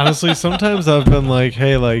people come. Honestly, sometimes I've been like,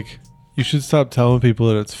 hey, like, you should stop telling people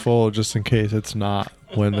that it's full just in case it's not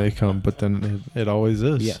when they come. But then it always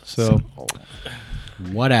is. Yeah. So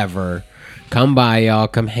Whatever. Come by, y'all.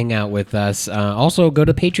 Come hang out with us. Also, go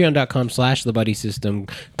to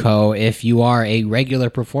patreon.com/thebuddySystemCo if you are a regular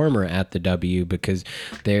performer at the W, because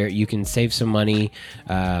there you can save some money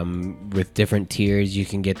with different tiers. You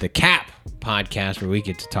can get the Cap podcast where we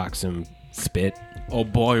get to talk some spit. Oh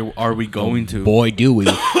boy, are we going to? Boy, do we.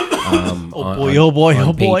 oh boy,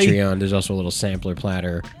 on Patreon, there's also a little sampler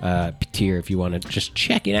platter tier if you want to just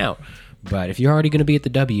check it out. But if you're already going to be at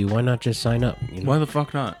the W, why not just sign up? You know? Why the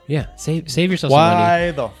fuck not? Yeah, save yourself some money.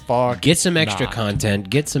 why the fuck? Get some extra not? content.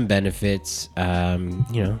 Get some benefits.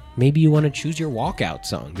 Maybe you want to choose your walkout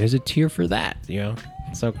song. There's a tier for that.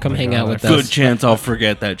 So come hang out with Good us. chance I'll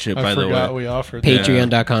forget that shit. I By the forgot way, we offered.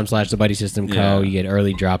 Patreon.com/thebuddySystemCo. Yeah. You get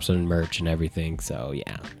early drops on merch and everything. So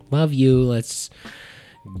yeah, love you. Let's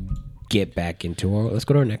get back into let's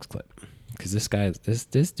go to our next clip because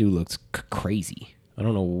this dude looks crazy. I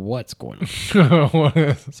don't know what's going on.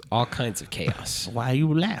 It's all kinds of chaos. why are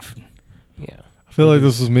you laughing? Yeah. I feel like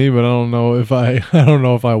this was me, but I don't know if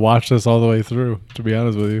I watched this all the way through. To be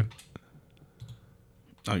honest with you.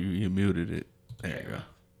 Oh, you muted it. There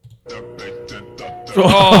you go.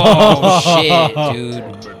 Oh shit, dude.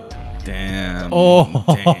 Damn. Oh.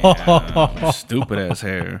 Damn. Stupid ass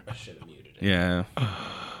hair. Yeah.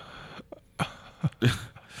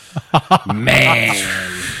 Man.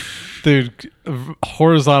 Dude,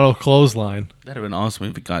 horizontal clothesline. That'd have been awesome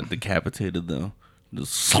if it got decapitated though.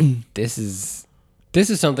 Just This is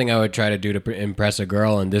something I would try to do to impress a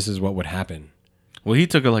girl, and this is what would happen. Well, he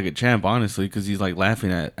took it like a champ, honestly, because he's like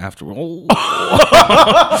laughing at afterward. Oh.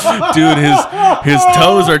 Dude, his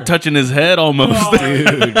toes are touching his head almost.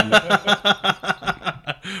 Dude.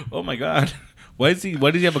 Oh my god. Why does he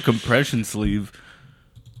have a compression sleeve?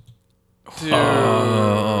 Dude.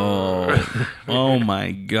 Oh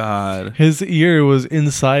my god. His ear was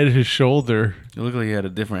inside his shoulder. It looked like he had a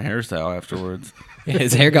different hairstyle afterwards.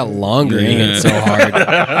 His hair got longer. He hit so hard.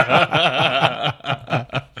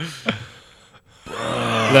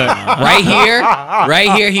 Look, right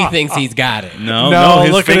here, he thinks he's got it. No,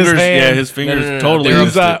 his look at his fingers. hand. Yeah, his fingers No. totally. He's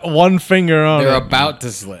missed it. got one finger on They're it. about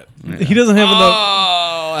to slip. He doesn't have enough.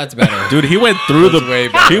 Oh, that's better. Dude, he went through way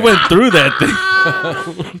better. he went through that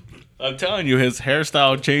thing. I'm telling you, his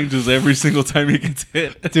hairstyle changes every single time he gets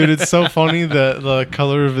hit. Dude, it's so funny that the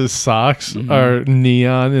color of his socks are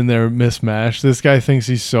neon and they're mismatched. This guy thinks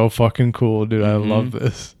he's so fucking cool, dude. I love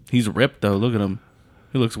this. He's ripped though. Look at him.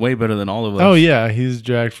 He looks way better than all of us. Oh, yeah. He's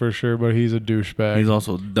jacked for sure, but he's a douchebag. He's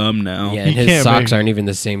also dumb now. Yeah, and He his can't socks make- aren't even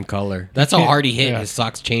the same color. That's how can't- hard he hit. yeah. His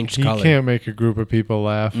socks changed He color. can't make a group of people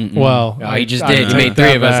laugh. Well, Oh, he just I did. He take made three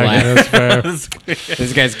that of us back. laugh. That's fair.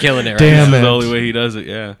 This guy's killing it right Damn now. This is it. the only way he does it,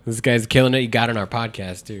 yeah. This guy's killing it. He got on our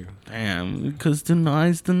podcast, too. Damn, because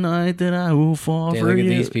tonight's the night that I will fall Damn, for look at you.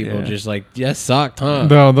 these people Yeah. just like, yes, sucked, huh?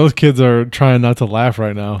 No, those kids are trying not to laugh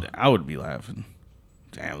right now. I would be laughing.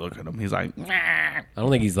 Damn, look at him. He's like, I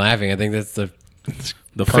don't think he's laughing. I think that's the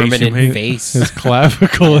the face you permanent make. face. His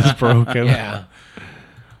clavicle is broken. Yeah.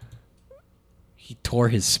 He tore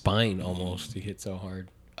his spine almost. He hit so hard.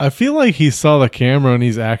 I feel like he saw the camera and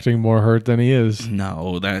he's acting more hurt than he is.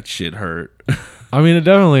 No, that shit hurt. I mean, it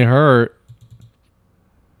definitely hurt.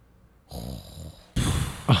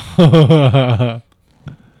 I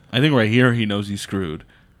think right here he knows he's screwed.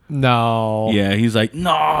 No. Yeah, he's like,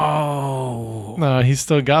 no. No, he's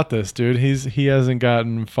still got this, dude. He hasn't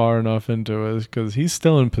gotten far enough into it because he's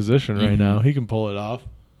still in position right now. He can pull it off.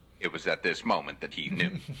 It was at this moment that he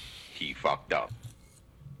knew he fucked up.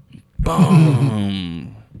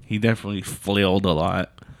 Boom. He definitely flailed a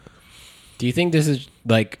lot. Do you think this is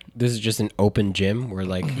just an open gym where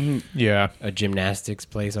like Yeah, a gymnastics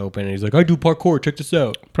place open and he's like, I do parkour, check this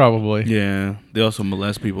out. probably. Yeah, they also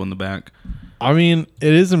molest people in the back. I mean,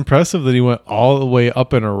 it is impressive that he went all the way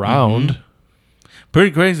up and around.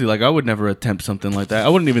 Pretty crazy. Like, I would never attempt something like that. I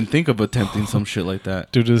wouldn't even think of attempting some shit like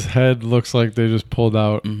that. Dude, his head looks like they just pulled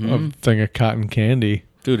out a thing of cotton candy.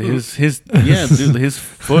 Dude, his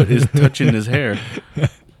foot is touching his hair.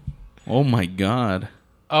 Oh my god.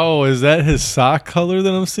 Oh, is that his sock color that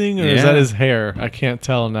I'm seeing, or is Yeah. that his hair? I can't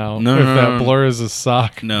tell now. No, if no, that no. blur is his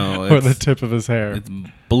sock, No, or the it's- tip of his hair. It's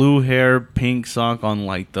blue hair, pink sock on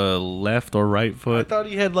like the left or right I foot. thought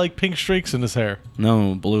he had like pink streaks in his hair.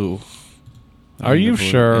 No, blue. Are you Blue.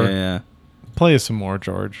 sure? Yeah. Play us some more,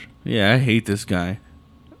 George. Yeah, I hate this guy.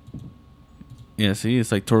 Yeah, see,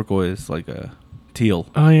 it's like turquoise, like a teal.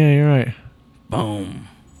 Oh yeah, you're right. Boom.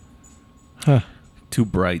 Huh. Too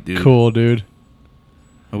bright, dude. Cool, dude.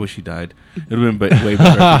 I wish he died. It would have been way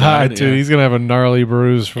better if he died. Dude, yeah. he's gonna have a gnarly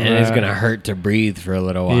bruise from And that. it's gonna hurt to breathe for a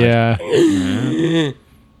little while. Yeah.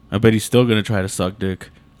 I bet he's still gonna try to suck dick.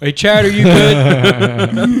 Hey Chad, are you good?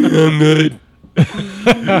 I'm good.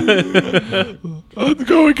 Let's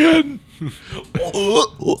go again. I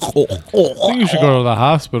think you should go to the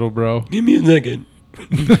hospital, bro. Give me a second.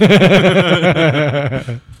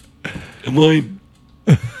 Am I?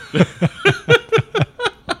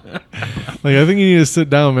 Like, I think you need to sit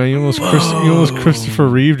down, man. You almost Christopher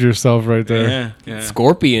Reeved yourself right there. Yeah, yeah.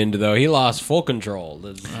 Scorpion, though, he lost full control.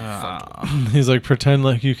 He's like, pretend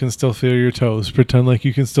like you can still feel your toes. Pretend like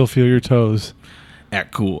you can still feel your toes.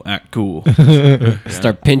 Act cool, act cool.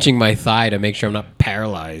 Start pinching my thigh to make sure I'm not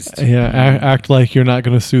paralyzed. Yeah, act like you're not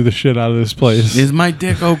going to sue the shit out of this place. Is my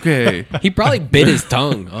dick okay? He probably bit his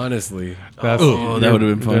tongue, honestly. Oh, that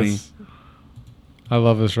would've been funny. I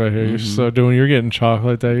love this right here. You're so doing. You're getting chocolate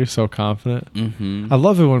like that. You're so confident. I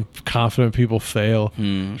love it when confident people fail.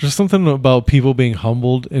 There's something about people being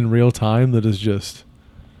humbled in real time that is just.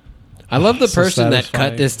 I love the So person that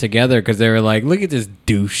satisfying. cut this together because they were like, look at this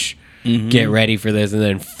douche. Get ready for this and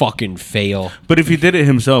then fucking fail. But if he did it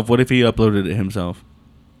himself, what if he uploaded it himself?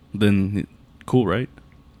 Then, cool, right?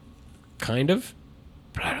 Kind of.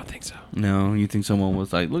 But I don't think so. No, you think someone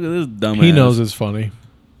was like, look at this dumbass. He knows it's funny.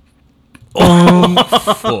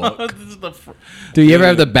 Fuck. Do you ever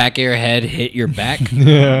have the back of your head hit your back?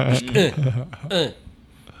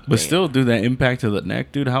 But still, dude, that impact to the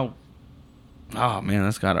neck, dude, how... Oh, man,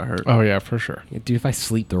 that's gotta hurt. Oh yeah, for sure. Dude, if I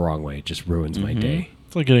sleep the wrong way, it just ruins my day.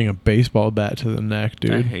 It's like getting a baseball bat to the neck, I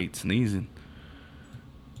dude. hate sneezing.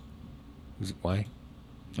 Why?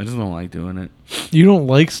 I just don't like doing it. You don't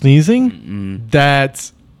like sneezing?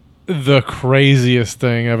 That's the craziest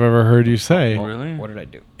thing I've ever heard you say. Really? What did I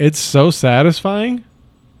do? It's so satisfying.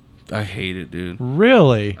 I hate it, dude.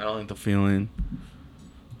 Really? I don't like the feeling.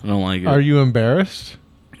 I don't like it. Are you embarrassed?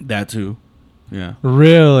 That too. Yeah.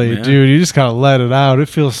 Really, Yeah. dude? You just gotta let it out. It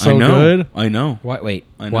feels so I know. good. I know. Wait.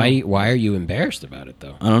 I know. Why are you embarrassed about it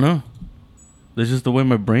though? I don't know. That's just the way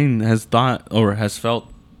my brain has thought or has felt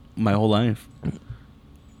my whole life.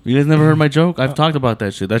 You guys never heard my joke? I've talked about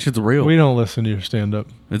that shit. That shit's real. We don't listen to your stand-up.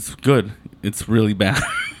 It's good. It's really bad.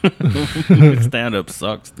 Stand up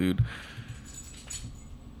sucks, dude.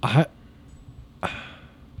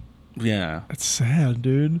 Yeah. It's sad,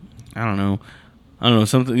 dude. I don't know.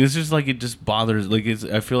 Something. It's just like it just bothers. Like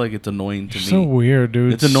I feel like it's annoying to You're me. so weird,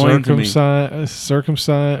 dude. It's annoying to me.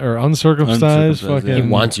 Circumcised or uncircumcised. Uncircumcised, Fucking yeah. He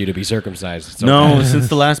wants you to be circumcised. It's No, okay. since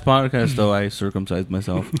the last podcast though, I circumcised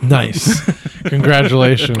myself. Nice.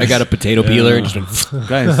 Congratulations. I got a potato peeler and just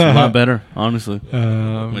Guys, a lot better, honestly. My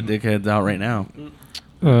Um, dickhead's out right now.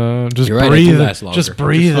 just You're right, it can breathing. last longer. Just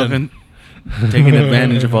breathing. Fucking taking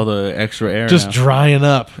advantage of all the extra air. Just now. drying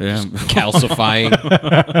up. Yeah. calcifying.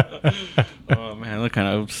 Oh man, that kind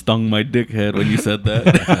of stung my dickhead when you said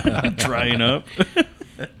that. Drying up.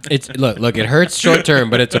 It's look. It hurts short term,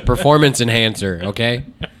 but it's a performance enhancer. Okay,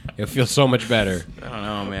 you'll feel so much better. I don't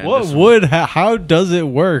know, man. What This- would? How does it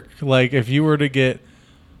work? Like, if you were to get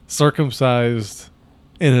circumcised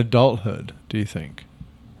in adulthood, do you think?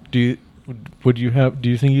 Do you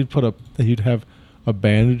think you'd have a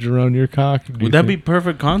bandage around your cock? Would that be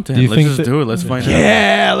perfect content? do you Let's think just that- do it. Let's find out.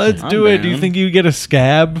 Yeah, let's do it. Do you down. think you get a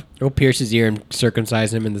scab? Go pierce his ear and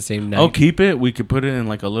circumcise him in the same night. Oh, keep it. We could put it in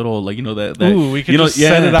like a little, like that. Ooh, we could you know, just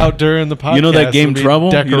set it out during the podcast. You know that game It'll be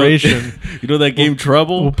Trouble? decoration. You know that game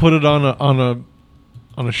Trouble? We'll put it on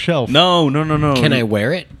a shelf. No. Can I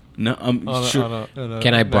wear it? No, sure.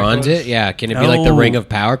 Can I bronze necklace? it? Yeah. Can it be like the No. Ring of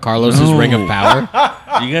Power? Carlos's Ring of Power?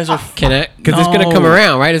 You guys are Can I? Because it's gonna come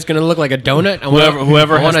around, right? It's gonna look like a donut.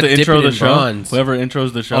 whoever I has wanna to dip intro it the in show. bronze. Whoever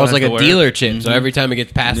intros the show. Oh, it's has like to a wear it. dealer chip. So every time it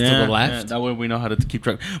gets passed to the Yeah, left. that way we know how to keep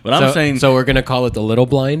track. But I'm saying, So we're gonna call it the little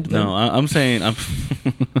blind. Then? no, I'm saying,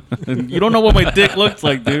 you don't know what my dick looks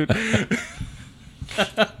like, dude.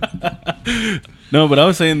 No, but I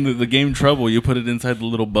was saying the game Trouble. You put it inside the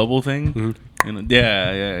little bubble thing. Mm-hmm.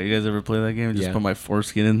 Yeah. You guys ever play that game? Just Yeah. put my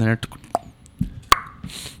foreskin in there.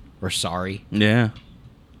 Or sorry. Yeah.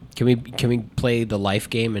 Can we play the life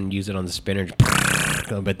game and use it on the spinner?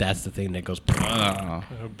 But that's the thing that goes. Oh,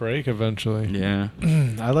 It'll break eventually. yeah.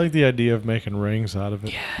 I like the idea of making rings out of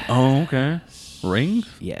it. Oh, okay. Rings?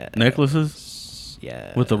 Yeah. Necklaces?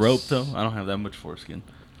 Yeah. With the rope, though? I don't have that much foreskin.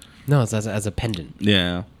 No, it's as a pendant.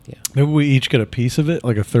 Yeah. Yeah. Maybe we each get a piece of it,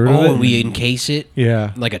 like a third of Oh, it. and we encase it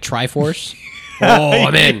yeah. like a Triforce. Oh,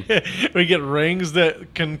 I'm in. We get rings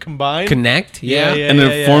that can combine. Connect. Yeah. Yeah, And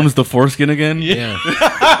then it forms the foreskin again? Yeah.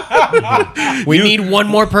 We need one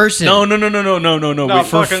more person. No. No, We-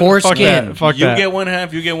 for fucking- foreskin. Fuck you that. get one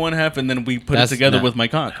half, you get one half, and then we put That's it together not with my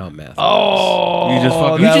cock. how math. Oh, You just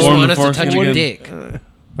fucking You just form want the us to foreskin touch your again. dick.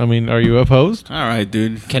 I mean, are you opposed? All right,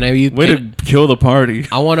 dude. Can I use? Way to kill the party.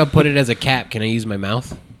 I want to put it as a cap. Can I use my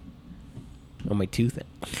mouth? On my tooth?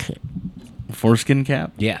 Foreskin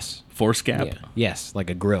cap? Yes. Force cap? Yeah. Yes, like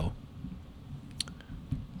a grill.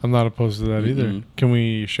 I'm not opposed to that either. Mm-mm. Can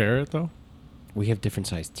we share it though? We have different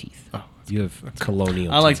sized teeth. Oh, You have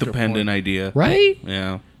colonial. I like teeth. the pendant idea. Right?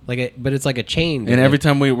 Yeah. But it's like a chain. And every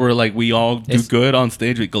time we all do It's- good on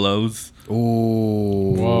stage, it glows.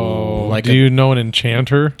 Ooh. Whoa! Like Do you know an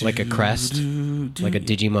enchanter? like a crest, like a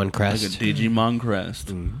Digimon Like crest. a Digimon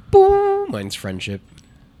crest. Boom. Mine's friendship.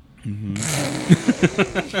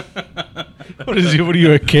 What is you? What are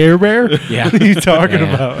you, a Care Bear? Yeah. What are you talking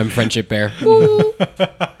Yeah, about? I'm friendship bear.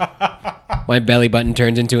 My belly button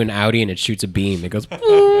turns into an Audi and it shoots a beam. It goes.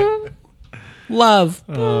 Love.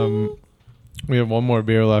 We have one more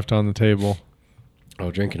beer left on the table.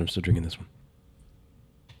 Oh, drinking. I'm still drinking this one.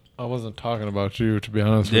 I wasn't talking about you, to be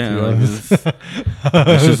honest Yeah, with you.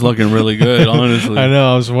 this is looking really good, honestly. I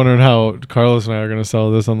know. I was wondering how Carlos and I are going to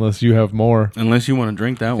sell this unless you have more. Unless you want to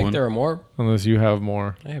drink that I think one. there are more. Unless you have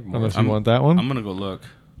more. I have more. Unless you want that one. I'm gonna go look.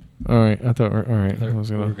 All right. I thought. All right. I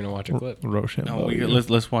was We going were gonna watch a clip. Rochambeau. No,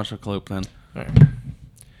 let's watch a clip then. All right.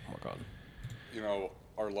 Oh my god. You know,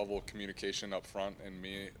 our level of communication up front and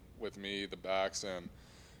the backs, and,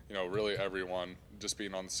 you know, really everyone just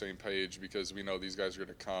being on the same page, because we know these guys are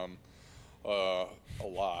going to come a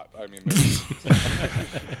lot. I mean,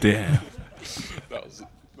 Damn. that was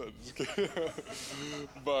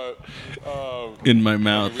but In my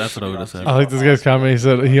mouth. That's what I would have said. I like this guy's comment. He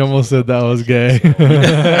said he almost said that was gay. That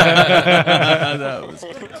was-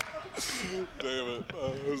 damn it,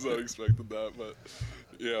 I was not expecting that, but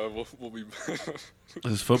yeah, we'll be. Is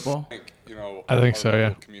this football? You know, I think our so, level yeah.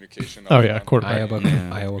 of communication Oh, up yeah, front, quarterback.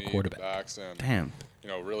 Iowa the quarterback. backs, and, Damn. you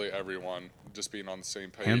know, really everyone just being on the same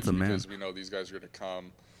page, Handsome man. because we know these guys are going to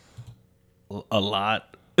come A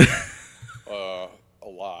lot. a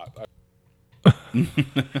lot. I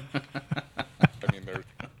mean, they're.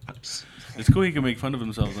 It's cool he can make fun of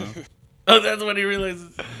himself though. Oh, that's what he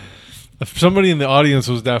realizes. Somebody in the audience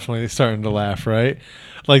was definitely starting to laugh, right?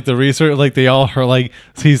 Like the research, like they all heard, like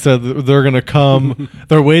he said they're gonna come.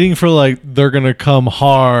 They're waiting for like they're gonna come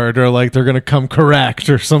hard or like they're gonna come correct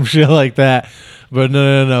or some shit like that. But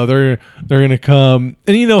no, they're gonna come.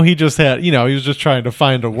 And he just had, he was just trying to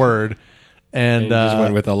find a word, and And just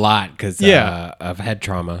went with a lot because yeah. of head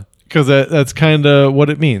trauma. because that's kind of what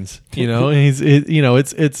it means,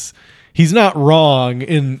 And he's not wrong.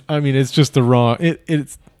 It's just the wrong.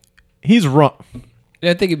 He's wrong.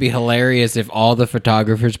 I think it'd be hilarious if all the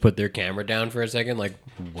photographers put their camera down for a second. Like,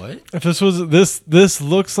 what? If this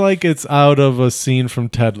looks like it's out of a scene from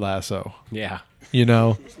Ted Lasso. Yeah.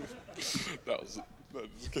 That was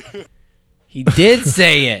He did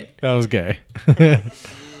say it. That was gay.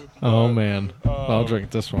 Oh man, I'll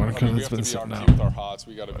drink this one I mean, because we it's have been to be on sitting key out. with our hots.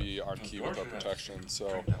 We got to be on key with our protection.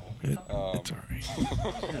 So It's all right.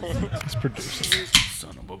 It's producing.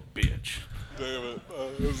 Son of a bitch. damn it,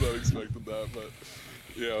 I was not expecting that, but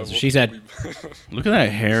yeah. She said. Look at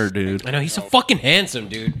that hair, dude. I know he's so fucking handsome,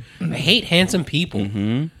 dude. I hate handsome people.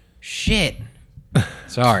 Mm-hmm. Shit.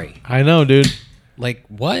 Sorry. I know, dude. Like,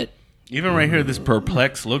 what? Even right here, this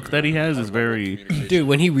perplexed look that he has is very. Dude,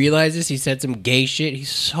 when he realizes he said some gay shit, he's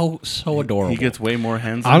so adorable. He gets way more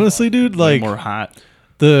handsome. Honestly, dude, way like more hot.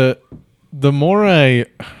 the more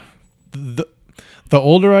the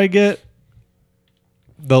older I get,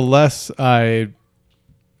 the less I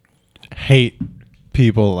hate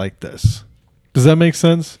people like this. Does that make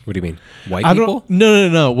sense? What do you mean? White I people? don't.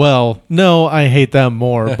 No. Well, no, I hate them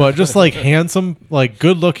more. But just like handsome, like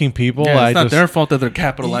good-looking people, Yeah, it's I not just their fault that they're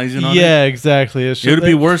capitalizing on it. yeah, exactly. It's It would just-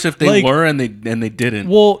 be worse if they like, were and they didn't.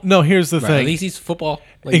 Well, no. Here's the Right, thing. at least he's football.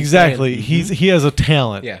 Like he's Exactly. playing. He has a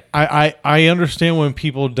talent. Yeah. I understand when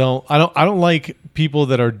people don't. I don't like people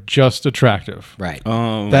that are just attractive. Right.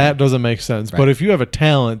 That doesn't make sense. But Right. if you have a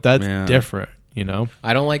talent, that's Yeah. different. You know.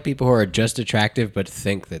 I don't like people who are just attractive but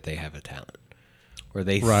think that they have a talent. Or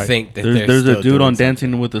they Right. think that there's they're a dude on something.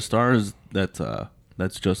 Dancing with the Stars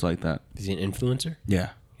that's just like that. Is he an influencer?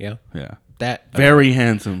 Yeah, Yeah. yeah. That Very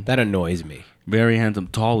handsome. that annoys me. Very handsome,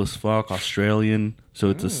 tall as fuck, Australian.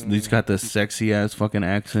 So he's got this sexy ass fucking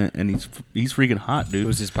accent, and he's freaking hot, dude.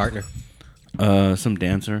 Who's his partner? Some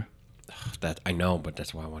dancer. That I know, but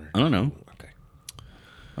that's why I wondered. I don't know. Okay.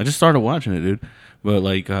 I just started watching it, dude. But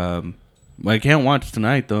like, I can't watch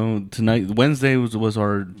tonight though. Tonight, Wednesday was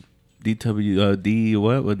our D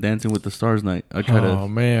what with Dancing with the Stars night. I try Oh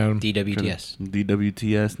man. DWTS.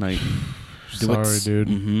 DWTS night. Sorry, dude.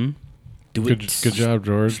 Mm-hmm. Do Good job,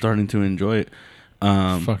 George. Starting to enjoy it.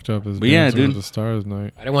 Fucked up his but yeah, Dancing dude. with the Stars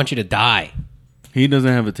night. I don't want you to die. He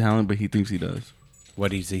doesn't have a talent, but he thinks he does. What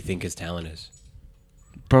does he think his talent is?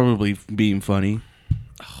 Probably being funny.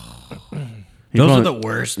 He Those probably- are the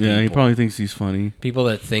worst. Yeah, he people. probably thinks he's funny. People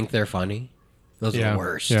that think they're funny. Those are the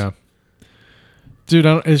worst. Yeah. Dude,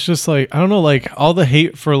 it's just like I don't know, like all the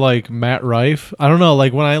hate for like Matt Rife. I don't know,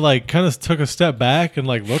 like when I like kind of took a step back and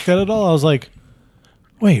like looked at it all, I was like,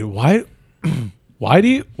 wait, why? Why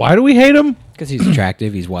do we hate him? Because he's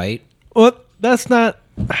attractive. He's white. Well, that's not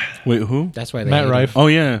Wait, who? That's why they Matt hate him. Rife. Oh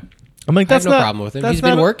yeah. I'm like, I have that's no not problem with him. that's He's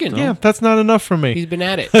been not- working. Yeah, that's not enough for me. He's been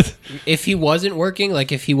at it. If he wasn't working,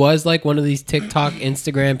 like if he was like one of these TikTok,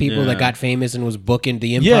 Instagram people that Yeah. got famous and was booking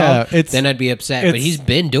the improv, Yeah, then I'd be upset. But it's- he's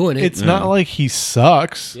been doing it. It's not like he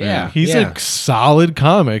sucks. Yeah. he's Yeah. a solid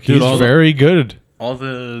comic. Dude, He's all the- very good. All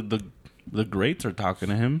the greats are talking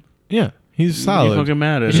to him. Yeah, he's You solid. fucking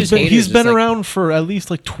mad at It's him. just haters. He's It's been like- around for at least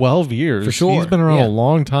like 12 years. For sure. He's been around Yeah. a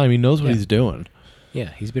long time. He knows what Yeah. he's doing.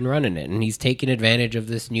 Yeah, he's been running it, and he's taking advantage of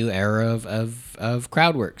this new era of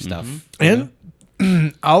crowd work stuff. And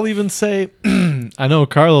I'll even say, I know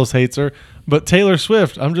Carlos hates her, but Taylor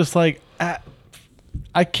Swift, I'm just like,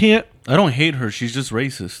 I can't. I don't hate her. She's just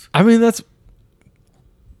racist. I mean, that's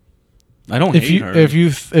I don't if hate you her. if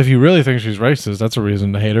you really think she's racist, that's a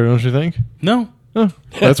reason to hate her, don't you think? No. Oh,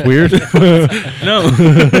 that's weird. No.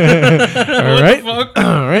 All right,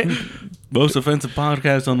 all right. Most offensive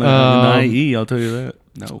podcast on the IE, I'll tell you that.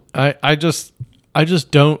 No. I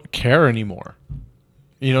just don't care anymore.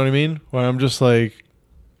 You know what I mean? Where I'm just like,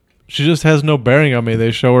 she just has no bearing on me.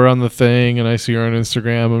 They show her on the thing, and I see her on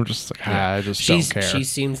Instagram. I'm just like, I just don't care. She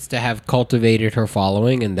seems to have cultivated her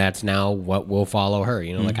following, and that's now what will follow her.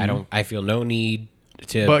 You know, like I feel no need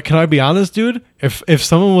to. But can I be honest, dude? If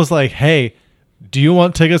someone was like, hey, do you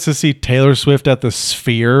want tickets to see Taylor Swift at the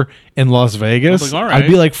Sphere in Las Vegas? like, all right. I'd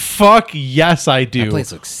be like, fuck yes, I do. that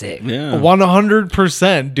place looks sick. Yeah.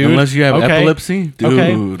 100%, dude. Unless you have Okay. epilepsy,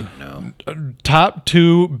 Okay. dude. No, Top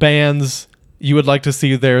 2 bands you would like to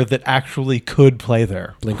see there that actually could play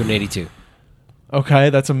there. Blink-182. Okay,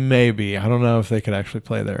 that's a maybe. I don't know if they could actually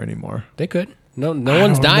play there anymore. They could. No I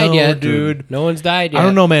one's don't died know, yet, dude. No one's died yet. I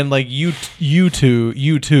don't know, man. Like you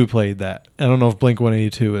two played that. I don't know if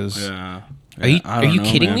Blink-182 is. Yeah. Are you I don't know,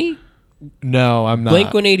 kidding man. me? No, I'm not.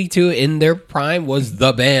 Blink-182 in their prime was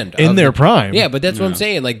the band. In of their the- prime. Yeah, but that's what I'm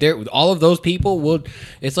saying. Like they're all of those people would.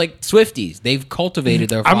 It's like Swifties. They've cultivated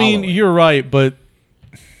their. I mean, following. you're right, but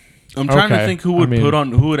I'm trying to Okay. think who would I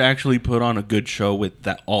mean- who would actually put on a good show with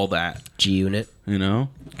all that. G-Unit. You know?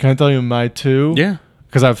 can I tell you my 2? Yeah.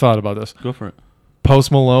 Because I've thought about this. Go for it.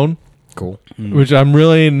 Post Malone, Cool. which I'm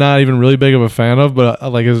really not even really big of a fan of, but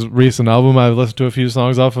like his recent album, I've listened to a few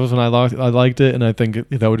songs off of, and I liked it, and I think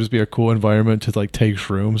that would just be a cool environment to like take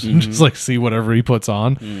shrooms and just like see whatever he puts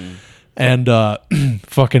on. And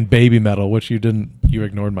fucking Baby Metal, which you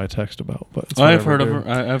ignored my text about, but it's I've whatever, heard of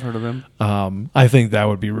dude. her. I've heard of them. I think that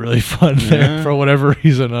would be really fun there Yeah. for whatever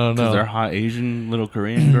reason. I don't Because they're know. hot Asian little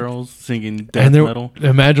Korean girls singing death And metal.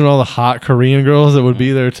 imagine all the hot Korean girls that would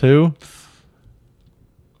be there too.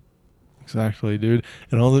 Exactly, dude,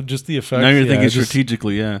 and all just the effects. Now you're thinking just,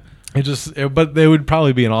 strategically, yeah. but they would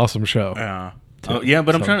probably be an awesome show. Yeah. too. Oh, yeah,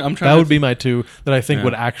 but I'm trying. That would be my two that I think Yeah.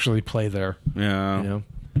 would actually play there. Yeah. You know?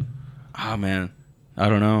 Oh man, I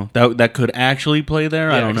don't know. That could actually play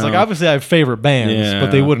there. I don't know. Like obviously I have favorite bands, Yeah.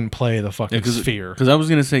 but they wouldn't play the fucking Cause, Sphere. Because I was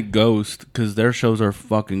gonna say Ghost, because their shows are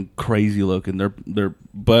fucking crazy looking.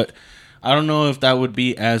 But I don't know if that would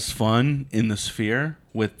be as fun in the Sphere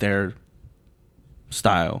with their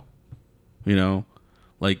style. You know,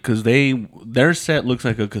 like because their set looks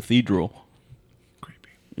like a cathedral. Creepy.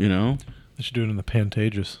 You know, They should do it in the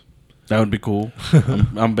Pantages. that would be cool.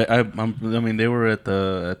 I mean, they were at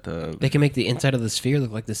the. They can make the inside of the Sphere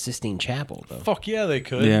look like the Sistine Chapel, though. Fuck yeah, they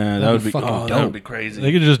could. Yeah, that would be fucking that dope. would be crazy.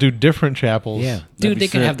 They could just do different chapels. Yeah, That'd dude, be they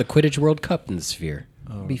could sick. have the Quidditch World Cup in the Sphere.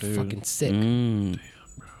 It'd be dude. fucking sick. Mm.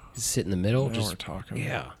 Just sit in the middle. Now Just we're talking.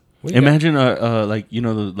 yeah. What do you got? Imagine like you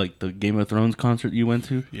know the Game of Thrones concert you went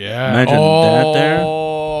to. Yeah. Imagine that there.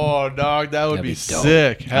 Oh, dog, that would That'd be be dope.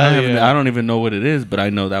 sick. Hell yeah. I don't even know what it is, but I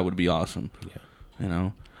know that would be awesome. Yeah. You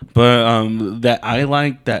know, but that I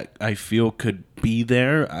like that I feel could be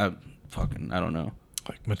there. I don't know.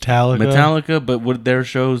 Like Metallica, but would their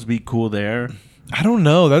shows be cool there? I don't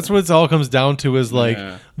know. That's what it all comes down to is like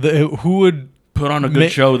Yeah. who would Put on a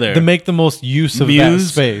good show there. to make the most use of that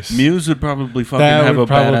space. Muse would probably fucking That have would a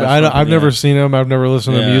probably. badass. I've never seen them. I've never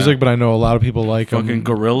listened to Yeah. music, but I know a lot of people like them. Fucking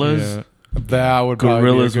Gorillaz. Yeah. That would probably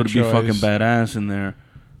Gorillas be a would good be fucking choice. badass in there.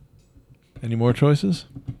 Any more choices?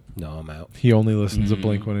 No, I'm out. He only listens to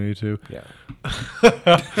Blink 182. Yeah.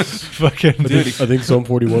 Fucking. I think Psalm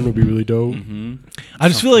 41 would be really dope. I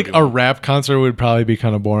just feel like a rap concert would probably be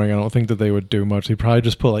kind of boring. I don't think that they would do much. They probably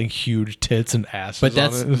just put like huge tits and asses. But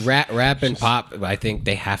that's on it. rap and pop. I think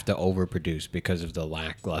they have to overproduce because of the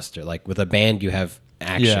lackluster. Like with a band, you have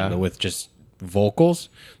action. Yeah. But with just vocals,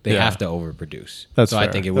 they Yeah. have to overproduce. That's so I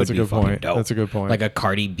fair. think it That's would a be good fucking point. dope. That's a good point. Like a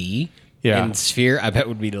Cardi B. Yeah. In Sphere, I bet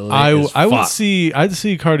would be lit I as would fuck. see. I'd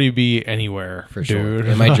see Cardi B anywhere For sure. dude.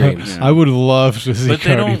 In my dreams. I would love to see But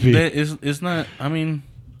they Cardi don't. B. It's not. I mean,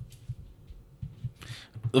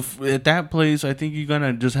 at that place, I think you're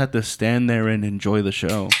gonna just have to stand there and enjoy the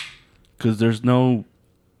show, because there's no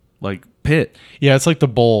like pit. Yeah, it's like the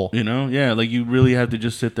bowl. You know? Yeah, like you really have to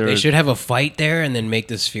just sit there. They should have a fight there and then make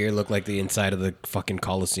the Sphere look like the inside of the fucking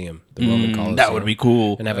Coliseum, the Roman Coliseum. That would be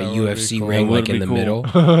cool. And have a That would be UFC cool. ring That would like in be the cool. middle.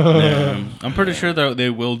 Yeah. I'm pretty sure that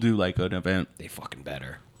they will do like an event, They fucking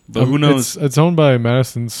better. but who knows? It's owned by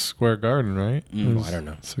Madison Square Garden, right? I don't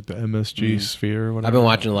know. It's like the MSG Sphere. Or whatever. I've been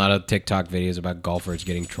watching a lot of TikTok videos about golfers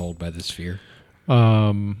getting trolled by the Sphere.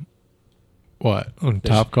 What on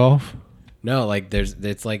Top Golf? No, like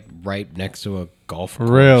it's like right next to a golf course.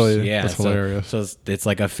 Really? Yeah, That's so, hilarious. So it's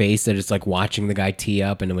like a face that is like watching the guy tee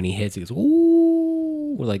up, and then when he hits, he goes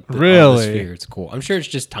ooh, like on the Really? Sphere. It's cool. I'm sure it's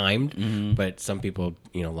just timed, but some people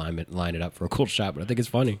line it up for a cool shot. But I think it's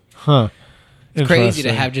funny. Huh? It's crazy to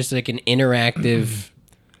Interesting. have just like an interactive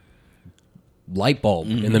light bulb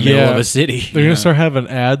in the middle of a city. They're gonna start having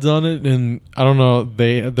ads on it, and I don't know.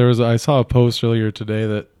 I saw a post earlier today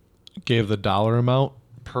that gave the dollar amount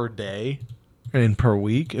per day and per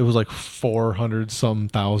week. It was like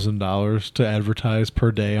 $400,000 to advertise per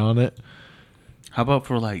day on it. How about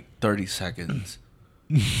for like 30 seconds?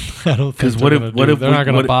 I don't think Because they're not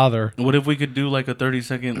gonna bother. What if we could do like a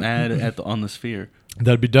 30-second ad on the Sphere?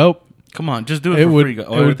 That'd be dope. Come on, just do it It for would. free. It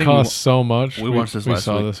Oh, I would think we cost so much. we watched this We last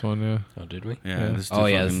saw week. this one. Yeah. Oh, did we? Yeah. This Oh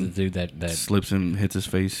dude yeah, this is fucking the dude that slips and hits his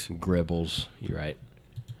face. gribbles. You're right.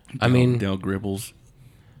 I mean, Dale Gribbles.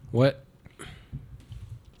 what?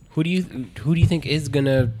 Who do you think is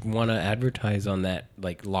gonna want to advertise on that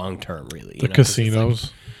like long term? Really, The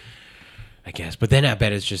casinos. I guess, but then I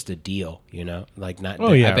bet it's just a deal. Like not.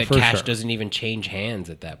 Oh, yeah, I bet for cash sure. doesn't even change hands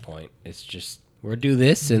at that point. It's just we'll do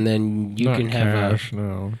this, and then you Not can have cash.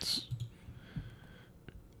 No, it's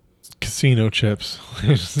casino chips.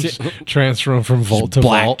 Just transfer them from vault to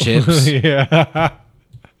black vault. chips. Yeah.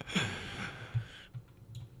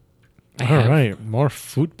 All have- right, more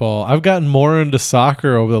football. I've gotten more into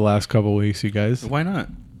soccer over the last couple weeks, you guys. Why not?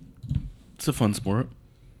 It's a fun sport.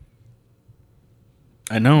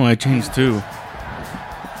 I know. I changed too.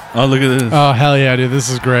 Oh, look at this. Oh hell yeah, dude! This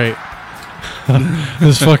is great.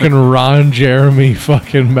 This fucking Ron Jeremy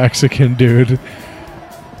fucking Mexican dude.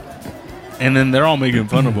 And then they're all making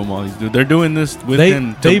fun of him. All these dudes. They're doing this with They-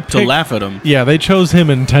 him they to pick- laugh at him. Yeah, they chose him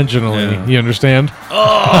intentionally. Yeah. You understand?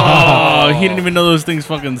 Oh, he didn't even know those things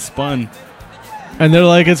fucking spun. And they're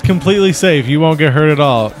like, it's completely safe. You won't get hurt at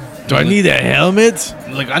all. Do I need a helmet?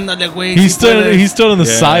 Like, ándale, güey. He si stood. puedes. He stood on the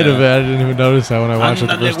Yeah. side of it. I didn't even notice that when I watched it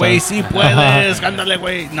the Ándale, first güey, time. si puedes. Ándale,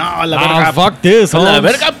 güey. No, a la Ah, verga. fuck this, A la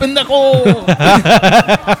Holmes. verga, pendejo.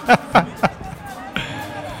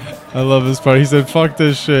 I love this part. He said, "Fuck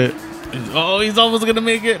this shit." Oh, he's almost gonna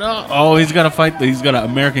make it. Oh, he's gotta fight. He's got an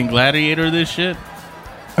American Gladiator. This shit.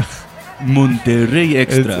 Monterrey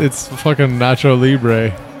Extra. It's fucking Nacho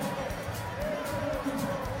Libre.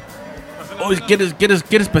 Oh, ¿quieres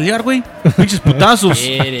pelear, güey? Pinches putazos.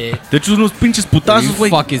 Get it. Te echas unos pinches putazos, You güey.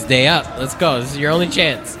 fuck his day up. Let's go. This is your only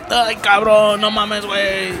chance. Ay, cabrón, no mames,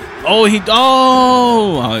 güey. Oh,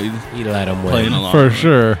 Ay, You let him win. playing along. For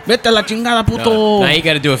sure. Vete a la chingada, puto. Now you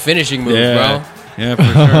got to do a finishing move, Yeah, bro. yeah, for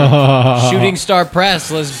sure. Shooting star press.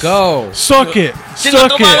 Let's go. Suck it. Chinga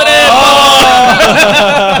Suck tu it.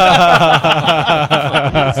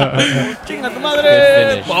 Chinga tu Good madre.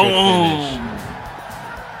 finish. Good Boom.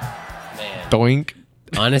 Man. Doink.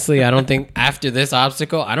 Honestly, I don't think after this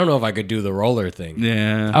obstacle, I don't know if I could do the roller thing.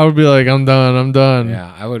 Yeah. I would be like, I'm done.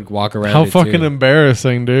 Yeah, I would walk around. How it fucking too.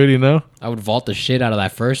 embarrassing, dude, you know? I would vault the shit out of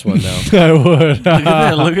that first one though. I would.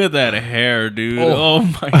 Look at that hair, dude. Oh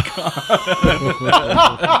my god.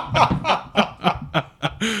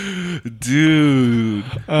 Dude.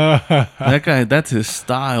 That guy, that's his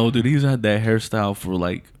style, dude. He's had that hairstyle for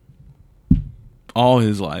like all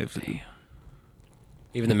his life, dude.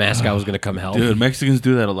 Even the mascot was gonna come help. Dude, Mexicans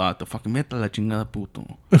do that a lot. The fucking meta la chingada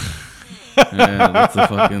puto. Yeah, that's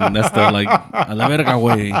the like a la verga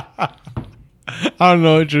way. I don't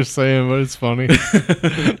know what you're saying, but it's funny.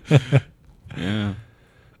 Yeah.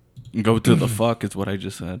 Go to the fuck is what I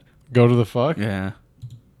just said. Go to the fuck? Yeah.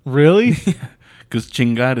 Really? Because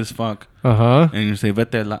chingar is fuck. Uh-huh. And you say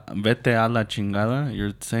vete a la chingada,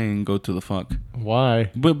 you're saying go to the fuck.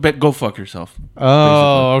 Why? But go fuck yourself.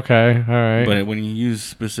 Oh, okay. All right. But when you use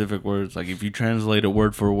specific words, like if you translate it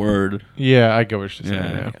word for word, yeah, I get what you're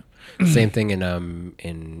saying. Yeah. Yeah. Same thing in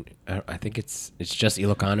I think it's just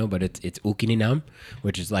Ilocano, but it's ukininam,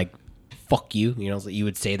 which is like fuck you. You know, so you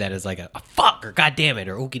would say that as like a fuck or god damn it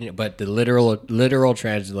or ukin, but the literal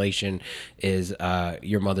translation is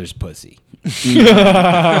your mother's pussy.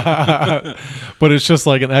 But it's just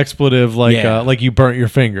like an expletive, like you burnt your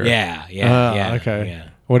finger. Yeah. Okay. Yeah.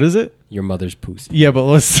 What is it? Your mother's pussy. Yeah, but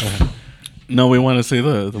let's. no, we want to say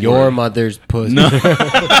the Your word. mother's pussy. No.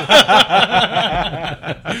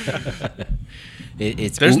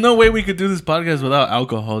 It's There's no way we could do this podcast without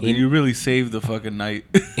alcohol. Dude. You really saved the fucking night.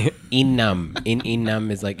 inam.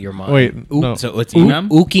 Inam is like your mom. Wait, no. So it's Inam?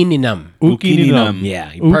 ukininam. Ukininam.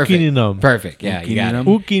 Yeah, perfect. Ukininam. Perfect. Yeah, you got it.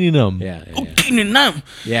 Ukininam. Yeah. Ukininam.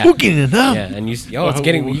 Yeah. Ukininam. Yeah, and it's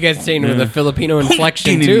getting you guys saying with a Filipino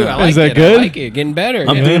inflection too. I like Is that it. good? I like it. Getting better.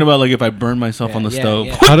 I'm yeah. thinking about like if I burn myself on the yeah, stove.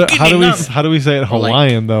 yeah. How do we say it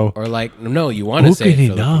Hawaiian though? Or like no, you want to say it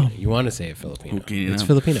Filipino. Ukininam. You want to say it Filipino. Ukininam. It's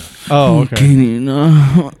Filipino. Oh, okay. Ukininam.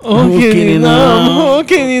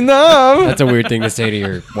 Ukininam. That's a weird thing to say to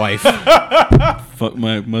your wife. Fuck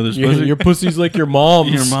my mother's pussy. Your pussy's like your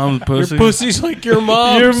mom's. Your mom's pussy. Your pussy's like your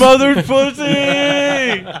mom's. Your mother's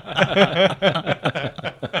pussy.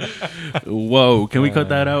 Whoa, can we cut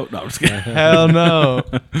that out? No, I'm just kidding. Hell no.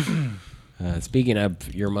 Speaking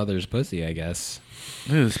of your mother's pussy, I guess.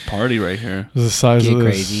 Look at this party right here. This is the size Get of this.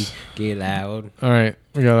 crazy, get loud. All right,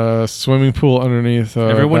 we got a swimming pool underneath.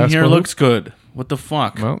 Everyone here basketball looks good. What the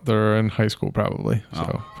fuck? hoop. Well, they're in high school probably.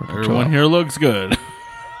 So fucking chill Everyone out. here looks good.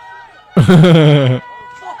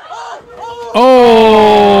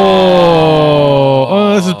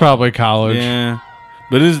 Oh, this is probably college. Yeah.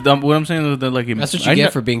 But what I'm saying is that like That's what you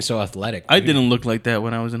get for being so athletic. I dude. didn't look like that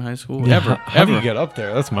when I was in high school. Yeah, Ever. How do Ever. you get up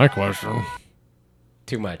there? That's my question.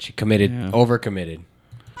 Too much. He committed, Yeah. overcommitted.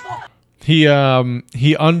 He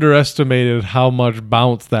underestimated how much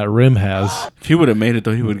bounce that rim has. If he would have made it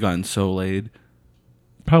though, he would have gotten so laid.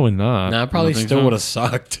 Probably not. Nah, probably think still so? would have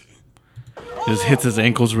sucked. Just hits his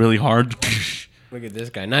ankles really hard. Look at this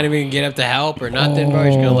guy. Not even gonna get up to help or nothing, bro.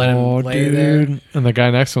 He's gonna let him lay there. And the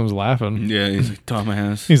guy next to him's laughing. Yeah, he's like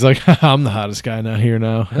dumbass. He's like, I'm the hottest guy now here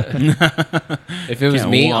now. If it was Can't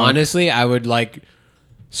me, walk. honestly, I would like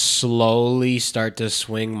slowly start to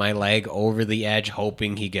swing my leg over the edge,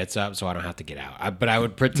 hoping he gets up so I don't have to get out. But I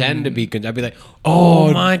would pretend to be. I'd be like,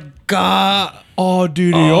 "Oh my god, Oh,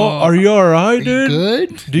 dude, are you all right, dude?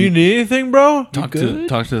 good." Do you need anything, bro? Talk to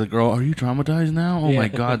the girl. Are you traumatized now? Oh my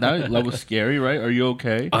god, that was scary, right? Are you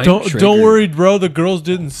okay? I'm Don't triggered. worry, bro. The girls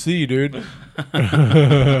didn't see, dude.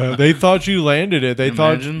 They thought you landed it. They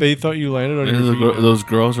Imagine. thought you landed on And your feet. those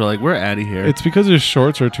girls are like, we're out of here. It's because his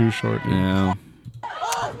shorts are too short, dude. Yeah.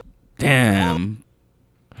 Damn.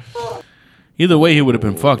 Either way, he would have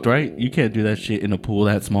been fucked, right? You can't do that shit in a pool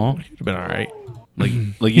that small. He'd have been all right.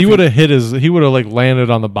 Like He would have he would have like landed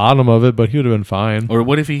on the bottom of it, but he would have been fine. Or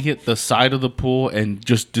what if he hit the side of the pool and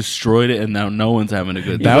just destroyed it, and now no one's having a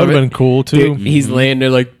good That time? would have been cool too. Dude, he's laying there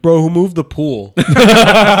like, bro, who moved the pool?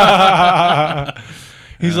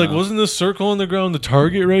 He's like, wasn't this circle on the ground the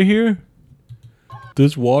target right here?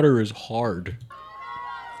 This water is hard.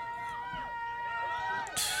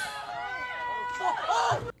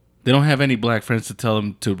 They don't have any black friends to tell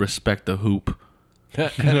them to respect the hoop. Hey,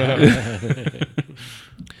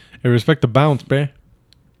 respect the bounce, bruh.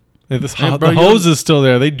 Hey, bro, the hose is still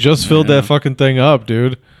there. They just filled that fucking thing up,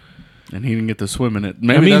 dude. And he didn't get to swim in it.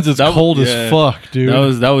 That means it's cold as fuck, dude.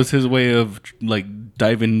 That was his way of like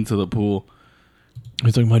diving into the pool.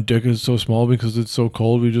 He's like, my dick is so small because it's so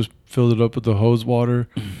cold. We just filled it up with the hose water.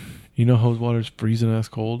 You know, hose water is freezing ass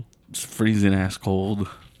cold. It's freezing ass cold.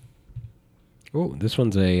 Oh, this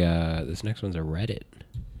next one's a Reddit.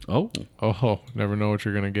 Oh, never know what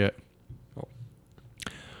you're gonna get.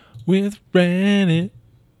 With Reddit.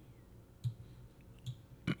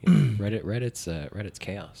 Reddit's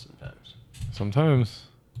chaos sometimes.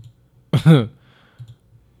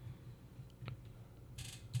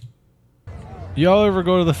 Y'all ever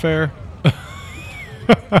go to the fair?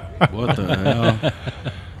 what the hell?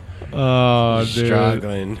 Oh, dude.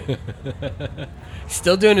 Struggling.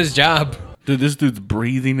 Still doing his job. Dude, this dude's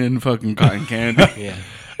breathing in fucking cotton candy. Yeah.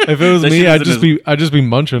 If it was That me, shit I'd is in just be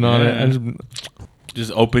munching on Yeah. it.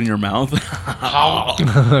 Just open your mouth.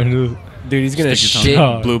 Dude. Dude, he's gonna Stick your shit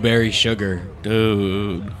tongue. blueberry sugar.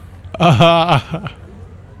 Dude.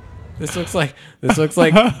 This looks like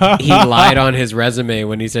he lied on his resume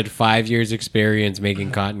when he said 5 years experience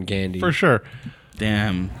making cotton candy. For sure.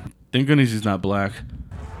 Damn. Thank goodness he's not black.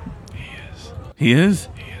 He is? He is?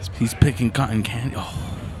 He's picking cotton candy.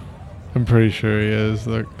 Oh, I'm pretty sure he is.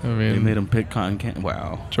 Look, I they mean, made him pick cotton candy.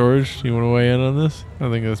 Wow. George, you want to weigh in on this? I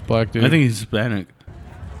think that's black, dude. I think he's Hispanic.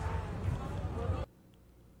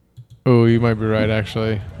 Oh, you might be right,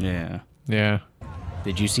 actually. Yeah. Yeah.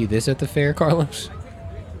 Did you see this at the fair, Carlos?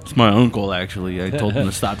 It's my uncle, actually. I told him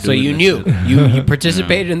to stop doing So you this knew. shit. You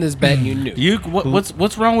participated in this bet and you knew.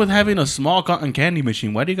 What's wrong with having a small cotton candy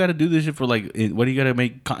machine? Why do you got to do this shit for what do you got to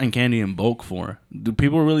make cotton candy in bulk for? Do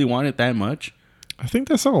people really want it that much? I think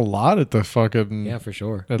they sell a lot at the fucking... Yeah, for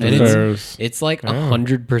sure. At And the fairs. it's like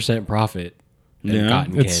 100% profit. in Yeah.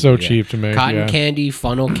 cotton It's candy, so cheap to make, Cotton yeah. candy,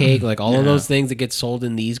 funnel cake, like all of those things that get sold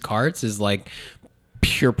in these carts is like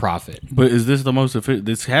pure profit. But is this the most efficient?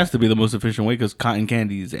 This has to be the most efficient way because cotton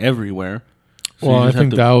candy is everywhere. So Well, you I just have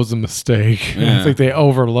think to- that was a mistake. Yeah. I think they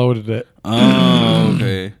overloaded it. Oh,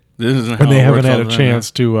 okay. This isn't how And they it haven't works had all a the time,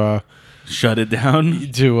 chance to huh? Shut it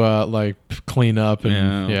down. like clean up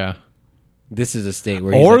and Yeah. yeah. This is a state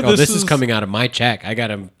where he's Or like, oh, this this is is- coming out of my check. I got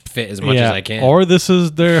to fit as much as I can. Or this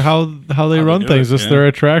is their how they run do things. it, This is their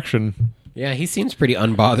attraction. yeah, he seems pretty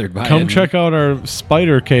unbothered by Come it. check out our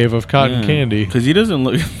spider cave of cotton candy. Because he doesn't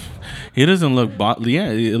look. He doesn't look. Yeah,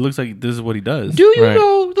 it looks like this is what he does. Do you Right.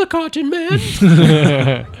 know the cotton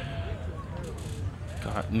man?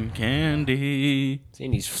 Cotton candy. See,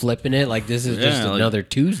 and he's flipping it like this is just Yeah, like- another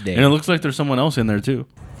Tuesday. And it looks like there's someone else in there too.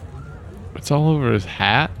 It's all over his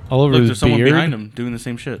hat, all over Look, his there's someone beard. behind him doing the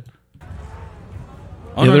same shit.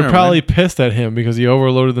 Oh, Yeah, no, they're no, probably man. pissed at him because he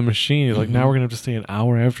overloaded the machine. He's like, now we're gonna have to stay an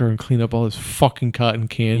hour after and clean up all this fucking cotton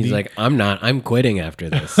candy. He's like, I'm quitting after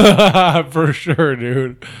this. for sure,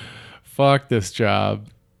 dude. Fuck this job.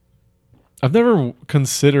 I've never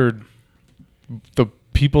considered the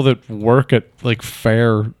people that work at like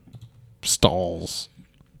fair stalls.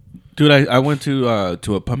 Dude, I went to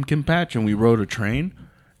a pumpkin patch and we rode a train,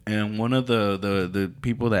 and one of the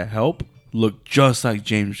people that help looked just like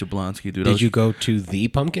James Jablonski, dude. Did you go to the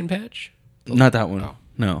pumpkin patch? Not that one.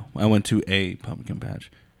 No, I went to a pumpkin patch,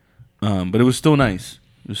 but it was still nice.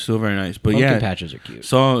 It was still very nice. But Pumpkin yeah, patches are cute.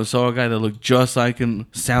 saw a guy that looked just like him,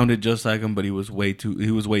 sounded just like him, but he was way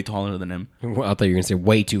taller than him. I thought you were gonna say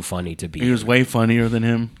way too funny to be. He was way funnier than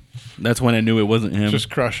him. That's when I knew it wasn't him.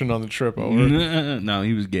 Just crushing on the trip over. No,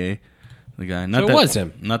 he was gay. The guy. Not So it that, was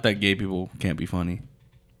him. Not that gay people can't be funny.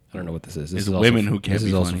 I don't know what this is. It's This is women also, who can't This be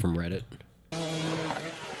is also funny. from Reddit.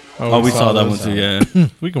 Oh, we saw that one those. too. Yeah.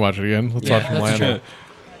 We can watch it again. Let's Yeah, watch from that's Lando.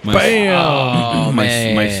 My, Bam! Oh my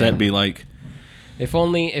man! set be like. If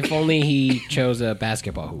only he chose a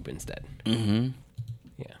basketball hoop instead. Mm-hmm.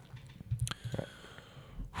 Yeah.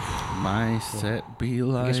 My set be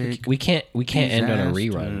I guess like. we can't end on a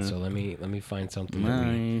disaster. rerun. So let me find something. That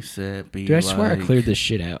we, My set be dude, I like. swear I cleared this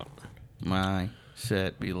shit out. My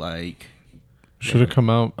set be like. Should have come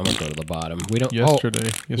out I'm gonna go to the bottom. We don't. yesterday.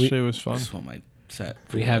 Yesterday was fun. This one my set.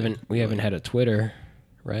 Oh, we haven't had a Twitter,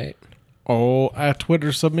 right? Oh, a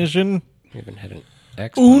Twitter submission. We haven't had an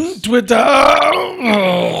X. Un post. Twitter.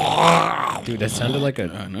 Dude, that sounded like I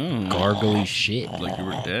a know. gargly shit. Like you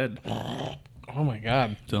were dead. Oh my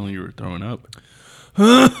god. Telling you were throwing up.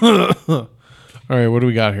 All right, what do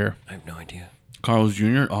we got here? I have no idea. Carl's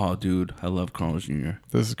Jr. Oh, dude, I love Carl's Jr.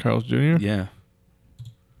 This is Carl's Jr.? Yeah.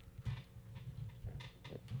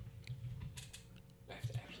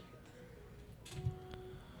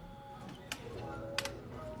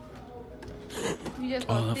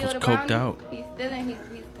 Oh, that was coked out. He's stealing.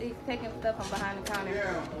 He's taking stuff from behind the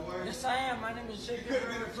counter. Yes, I am. My name is Jake. You could have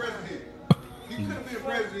been a president. You could have been a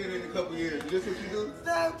president in a couple years. Is this what you do?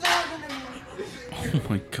 Stop talking to me. Oh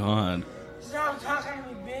my god. Stop talking to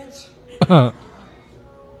me, bitch.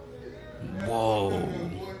 Whoa.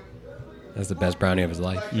 That's the best brownie of his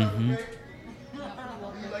life. Mm-hmm.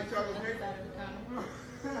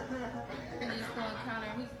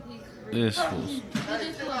 This was. He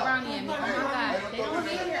just threw a brownie at me. Oh my God. They don't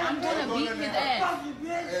get here. I'm gonna beat his ass. You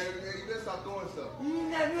better stop doing stuff. You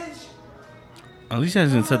mean that bitch? At least he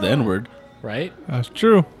hasn't said the N-word. Right? That's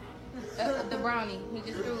true. The brownie. He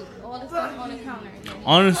just threw all the stuff on the counter.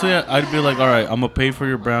 Honestly, I'd be like, all right, I'm gonna pay for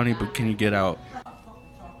your brownie, but can you get out?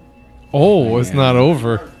 Oh, it's not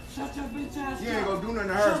over. Shut your bitch ass You ain't up. gonna do nothing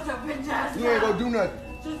to Shut her. your bitch ass You ain't up. gonna do nothing.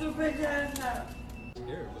 Shut your bitch ass up.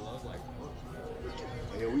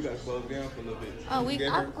 Yeah, we gotta close down for a little bit. Oh, You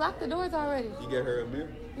get I her? locked the doors already. You get her a mirror?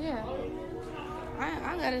 Yeah.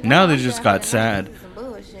 I gotta. Now they just got sad. Some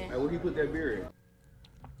bullshit. Hey, where you put that beer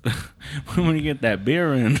in? When you get that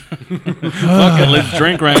beer in, fuck it, let's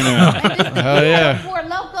drink right now. Hell yeah. Four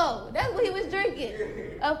Loko. That's what he was drinking.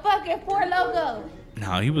 A fucking Four Loko.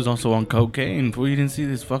 No, he was also on cocaine. Fool, you didn't see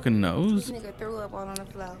his fucking nose? Nigga threw up all on the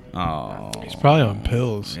floor. Oh, He's probably on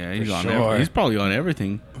pills. yeah, he's For on. sure. He's probably on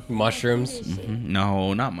everything. Mushrooms.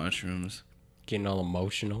 No, not mushrooms. Getting all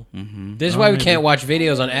emotional. Mm-hmm. This is why we can't watch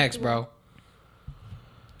videos on X, bro.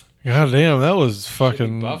 God damn, that was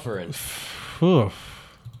fucking Buffering. oof.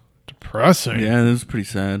 Depressing. Yeah, this is pretty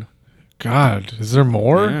sad. God, is there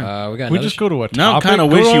more? Yeah. We got We another just go to a topic. No, kind of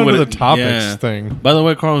Go wish on you to would the topics yeah. thing. By the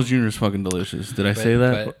way, Carl's Jr. is fucking delicious. Did I say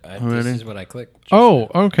that already? This is what I clicked. Oh,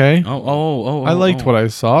 okay. Oh! I liked what I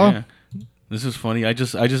saw. Yeah. This is funny. I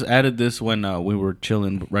just added this when we were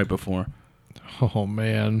chilling right before. Oh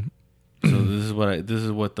man. So this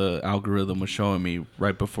is what the algorithm was showing me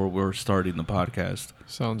right before we were starting the podcast.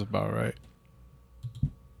 Sounds about right.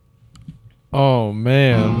 Oh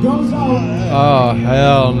man. Oh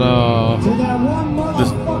hell no.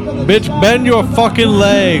 Bitch, bend your fucking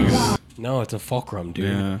legs. No, it's a fulcrum, dude.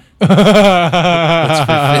 Yeah. It's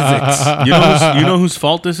for physics. You know whose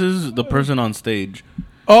fault this is? The person on stage.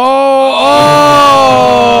 Oh.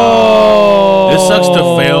 It sucks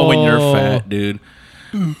to fail when you're fat, dude.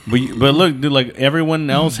 But look, dude, like everyone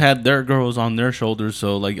else had their girls on their shoulders,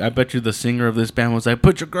 so like I bet you the singer of this band was like,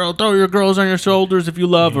 throw your girls on your shoulders if you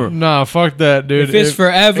love her. Nah, fuck that, dude. If it's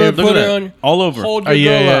forever, Look put at her that. on. All over. Hold your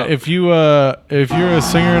yeah, girl yeah. up. If you're a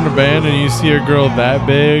singer in a band and you see a girl that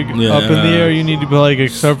big up in the air, you need to be like,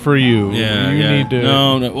 except for you. Yeah, you yeah. need to.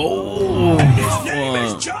 No. Oh,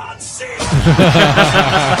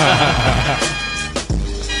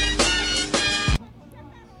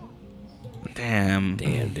 Damn,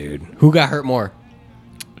 dude. Who got hurt more?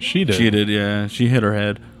 She did. She did, yeah. She hit her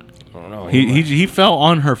head. I don't know. He fell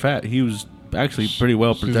on her fat. He was actually pretty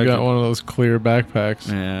well She's protected. got one of those clear backpacks.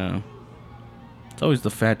 Yeah. It's always the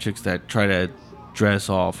fat chicks that try to dress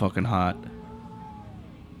all fucking hot.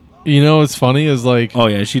 You know what's funny is like Oh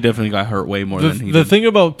yeah, she definitely got hurt way more than he the did. thing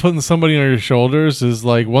about putting somebody on your shoulders is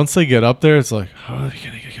like once they get up there, it's like, how are they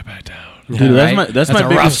gonna get back down? Dude, Right? that's my a rough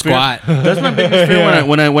biggest fear. squat. That's my biggest fear Yeah.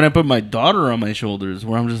 when I put my daughter on my shoulders,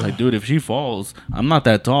 where I'm just like, dude, if she falls, I'm not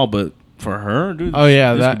that tall, but for her, dude, Oh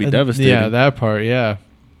yeah, this that could be devastating. Yeah, that part. Yeah.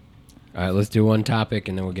 All right, let's do one topic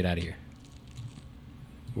and then we'll get out of here.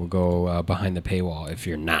 We'll go behind the paywall if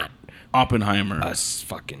you're not Oppenheimer. a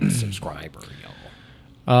fucking subscriber, y'all.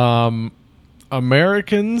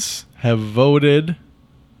 Americans have voted,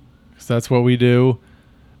 because that's what we do,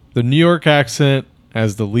 the New York accent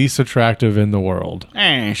as the least attractive in the world.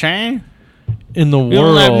 Hey, Shane, In the you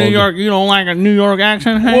world. don't like New York? You don't like a New York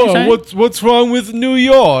accent? Hey, Whoa, Shane? what's wrong with New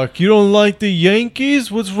York? You don't like the Yankees?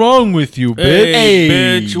 What's wrong with you, bitch? Hey,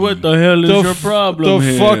 bitch, what the hell is your problem The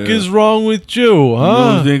here? fuck is wrong with you, You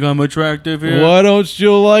huh? don't think I'm attractive here? Why don't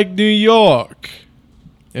you like New York?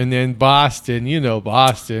 And then Boston,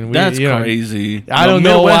 Boston. That's you know, crazy. I don't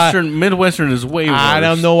know why- Midwestern is way worse. I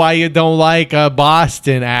don't know why you don't like a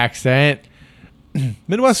Boston accent.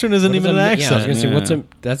 Midwestern isn't even an Yeah, I was accent. gonna say, Yeah.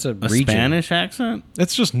 that's a A region. Spanish accent?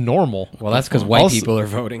 It's just normal. Well, that's because white Also- people are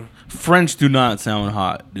voting. French do not sound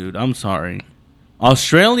hot, dude. I'm sorry.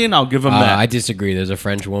 Australian, I'll give them that. I disagree. There's a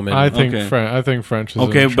French woman. I think Okay. I think French is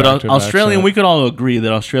Okay, an but attractive Australian, accent. we could all agree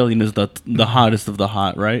that Australian is the hottest of the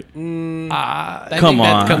hot, right? I Come think on.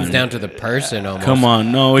 that comes down to the person almost. Come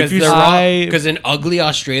on, no. If you Because an ugly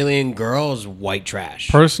Australian girl is white trash.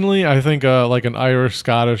 Personally, I think like an Irish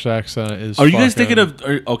Scottish accent is. are you guys fucking- thinking of?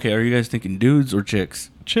 Are you guys thinking dudes or chicks?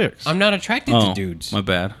 chicks? I'm not attracted to dudes. My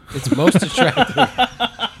bad. It's most attractive.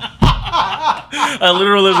 I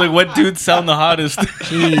literally was like, what dudes sound the hottest?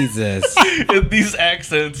 Jesus. In these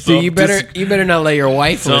accents. So you better not let your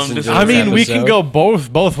wife So I'm listen to just- this I mean, we can episode. go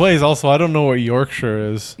both ways. Also, I don't know what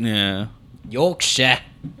Yorkshire is. Yeah. Yorkshire.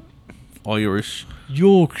 Irish.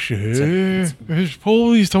 Yorkshire. It's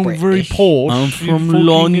probably some very British. posh. I'm and from fucking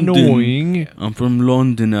London. Annoying. I'm from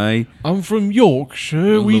London, eh? I'm from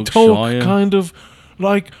Yorkshire. We Yorkshire. talk kind of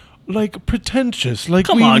like pretentious. Like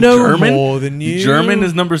Come we on, know German. more than you. German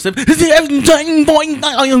is number 7. That's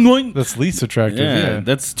least attractive. Yeah, Yeah,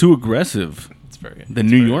 that's too aggressive. that's very. The that's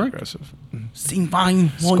New very York? aggressive.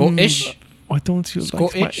 Scottish. Why don't you like my,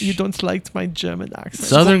 Scottish. you don't like my German accent?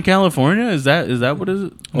 Southern California? Is that what is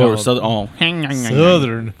it? Well, Or Southern? Oh,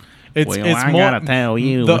 Southern. It's Well, it's I more. gotta tell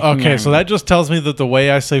you. Okay, so that just tells me that the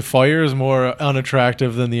way I say fire is more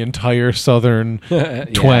unattractive than the entire Southern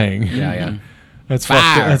twang. Yeah. That's Fire.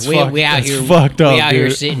 fucked. That's we out that's here. fucked up. We out here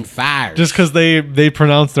dude. sitting fires. Just because they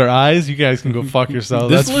pronounce their eyes, you guys can go fuck yourself.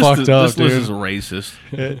 this That's list fucked up, This list dude. is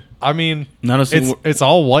racist. I mean, Not a single. it's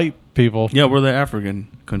all white people. Yeah, we're the African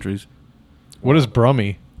countries. What is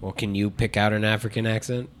Brummy? Well, can you pick out an African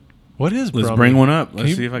accent? What is Let's Brummy? bring one up. Let's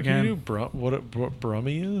you- see if I Can you can. do what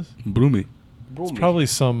Brummy is? Broomy. It's probably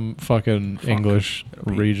some fucking English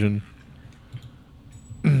region.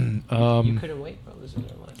 You couldn't wait for listening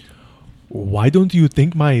to that. Why don't you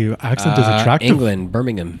think my accent is attractive? England,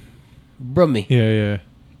 Birmingham. Brummy. Yeah.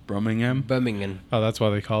 Birmingham. Birmingham. Oh, that's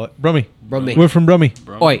why they call it Brummy. Brummy. We're from Brummy.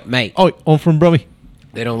 Oi, mate. Oh, I'm from Brummy.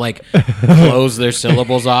 They don't like close their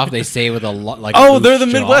syllables off. They say with a lot like. Oh, a they're the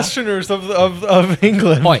loose jaw. Midwesterners of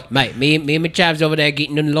England. Oi, mate, me and my chavs over there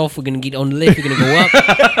getting on the loft. We're gonna get on the lift. We're gonna go up.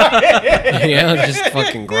 Yeah, just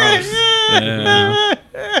fucking gross. Yeah.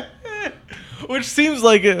 Which seems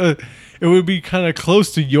like it would be kind of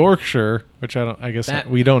close to Yorkshire, which I guess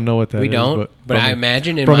we don't know what that is. We don't, but I Brummy.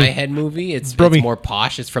 imagine in Brummy. my head movie, it's Brummy. more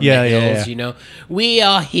posh. It's from Yeah, the yeah, hills, yeah. you know. We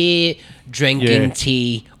are here drinking Yeah.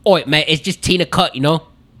 tea. Oi, mate, it's just Tina Cut, you know,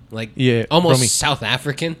 like almost Brummy. South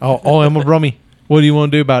African. Oh, I'm a Brummy. What do you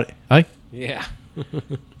want to do about it? Hey, Yeah.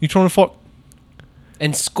 you trying to fuck?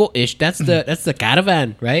 And Scottish, that's the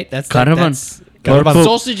caravan, right? That's Caravan. That's Caravan.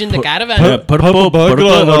 sausage in the caravan. Purple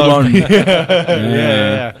burglar.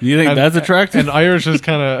 Yeah. You think that's attractive? And Irish is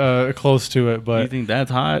kind of close to it, You but think that's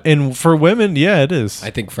hot? and for women, yeah, it is. I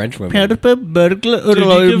think French women. Dude,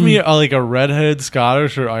 you give me like a redheaded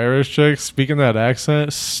Scottish or Irish chick speaking that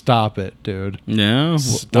accent, stop it, dude. Yeah.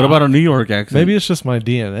 Stop. What about a New York accent? Maybe it's just my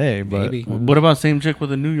DNA, but Maybe. What about same chick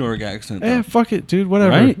with a New York accent? eh, though? fuck it, dude. Whatever.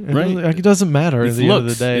 Right, It right. doesn't- it doesn't matter It's at the end of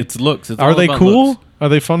looks. the day. It's looks. It's Are all they about cool? looks. Are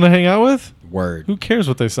they fun to hang out with? Word. Who cares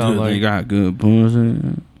what they sound Dude, like? they got good pussy.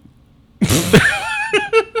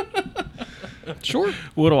 Sure.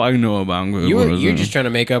 What do I know about good pussy? You're just trying to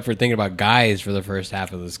make up for thinking about guys for the first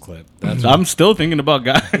half of this clip. That's I'm still thinking about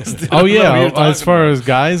guys. Oh yeah, as far as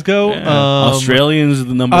guys go, Australians is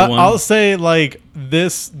the number one. I'll say like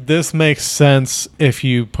this makes sense if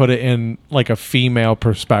you put it in like a female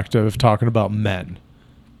perspective, talking about men,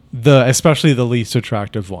 especially the least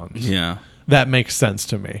attractive ones. Yeah. That makes sense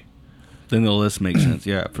to me. Then the list makes sense.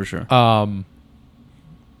 Yeah, for sure.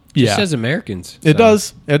 Just Yeah, says Americans. it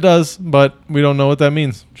does, but we don't know what that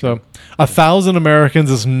means. So 1,000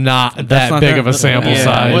 Americans is not that not big that- of a sample yeah,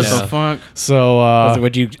 size. What Yeah. the fuck? So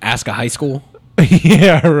Would you ask a high school?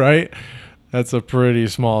 yeah, right. That's a pretty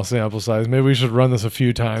small sample size. Maybe we should run this a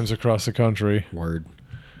few times across the country. Word.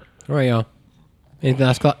 All right, y'all.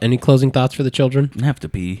 Any closing thoughts for the children? I have to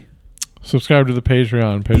pee. Subscribe to the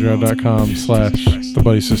Patreon,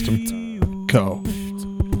 patreon.com/thebuddy-system. Go.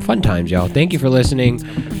 Fun times, y'all. Thank you for listening.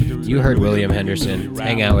 You heard William Henderson.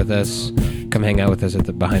 Hang out with us. Come hang out with us at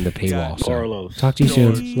the behind the paywall. So, talk to you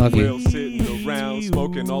soon. Love you. Sitting around,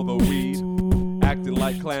 smoking all the weed, acting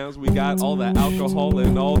like clowns. We got all the alcohol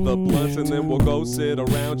and all the blunts, and then we'll go sit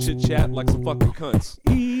around, chit chat like some fucking cunts.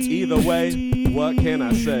 Either way, what can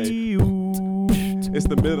I say? It's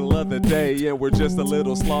the middle of the day, and we're just a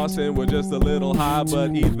little slosh and we're just a little high.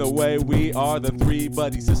 But either way, we are the three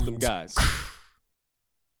buddy system guys.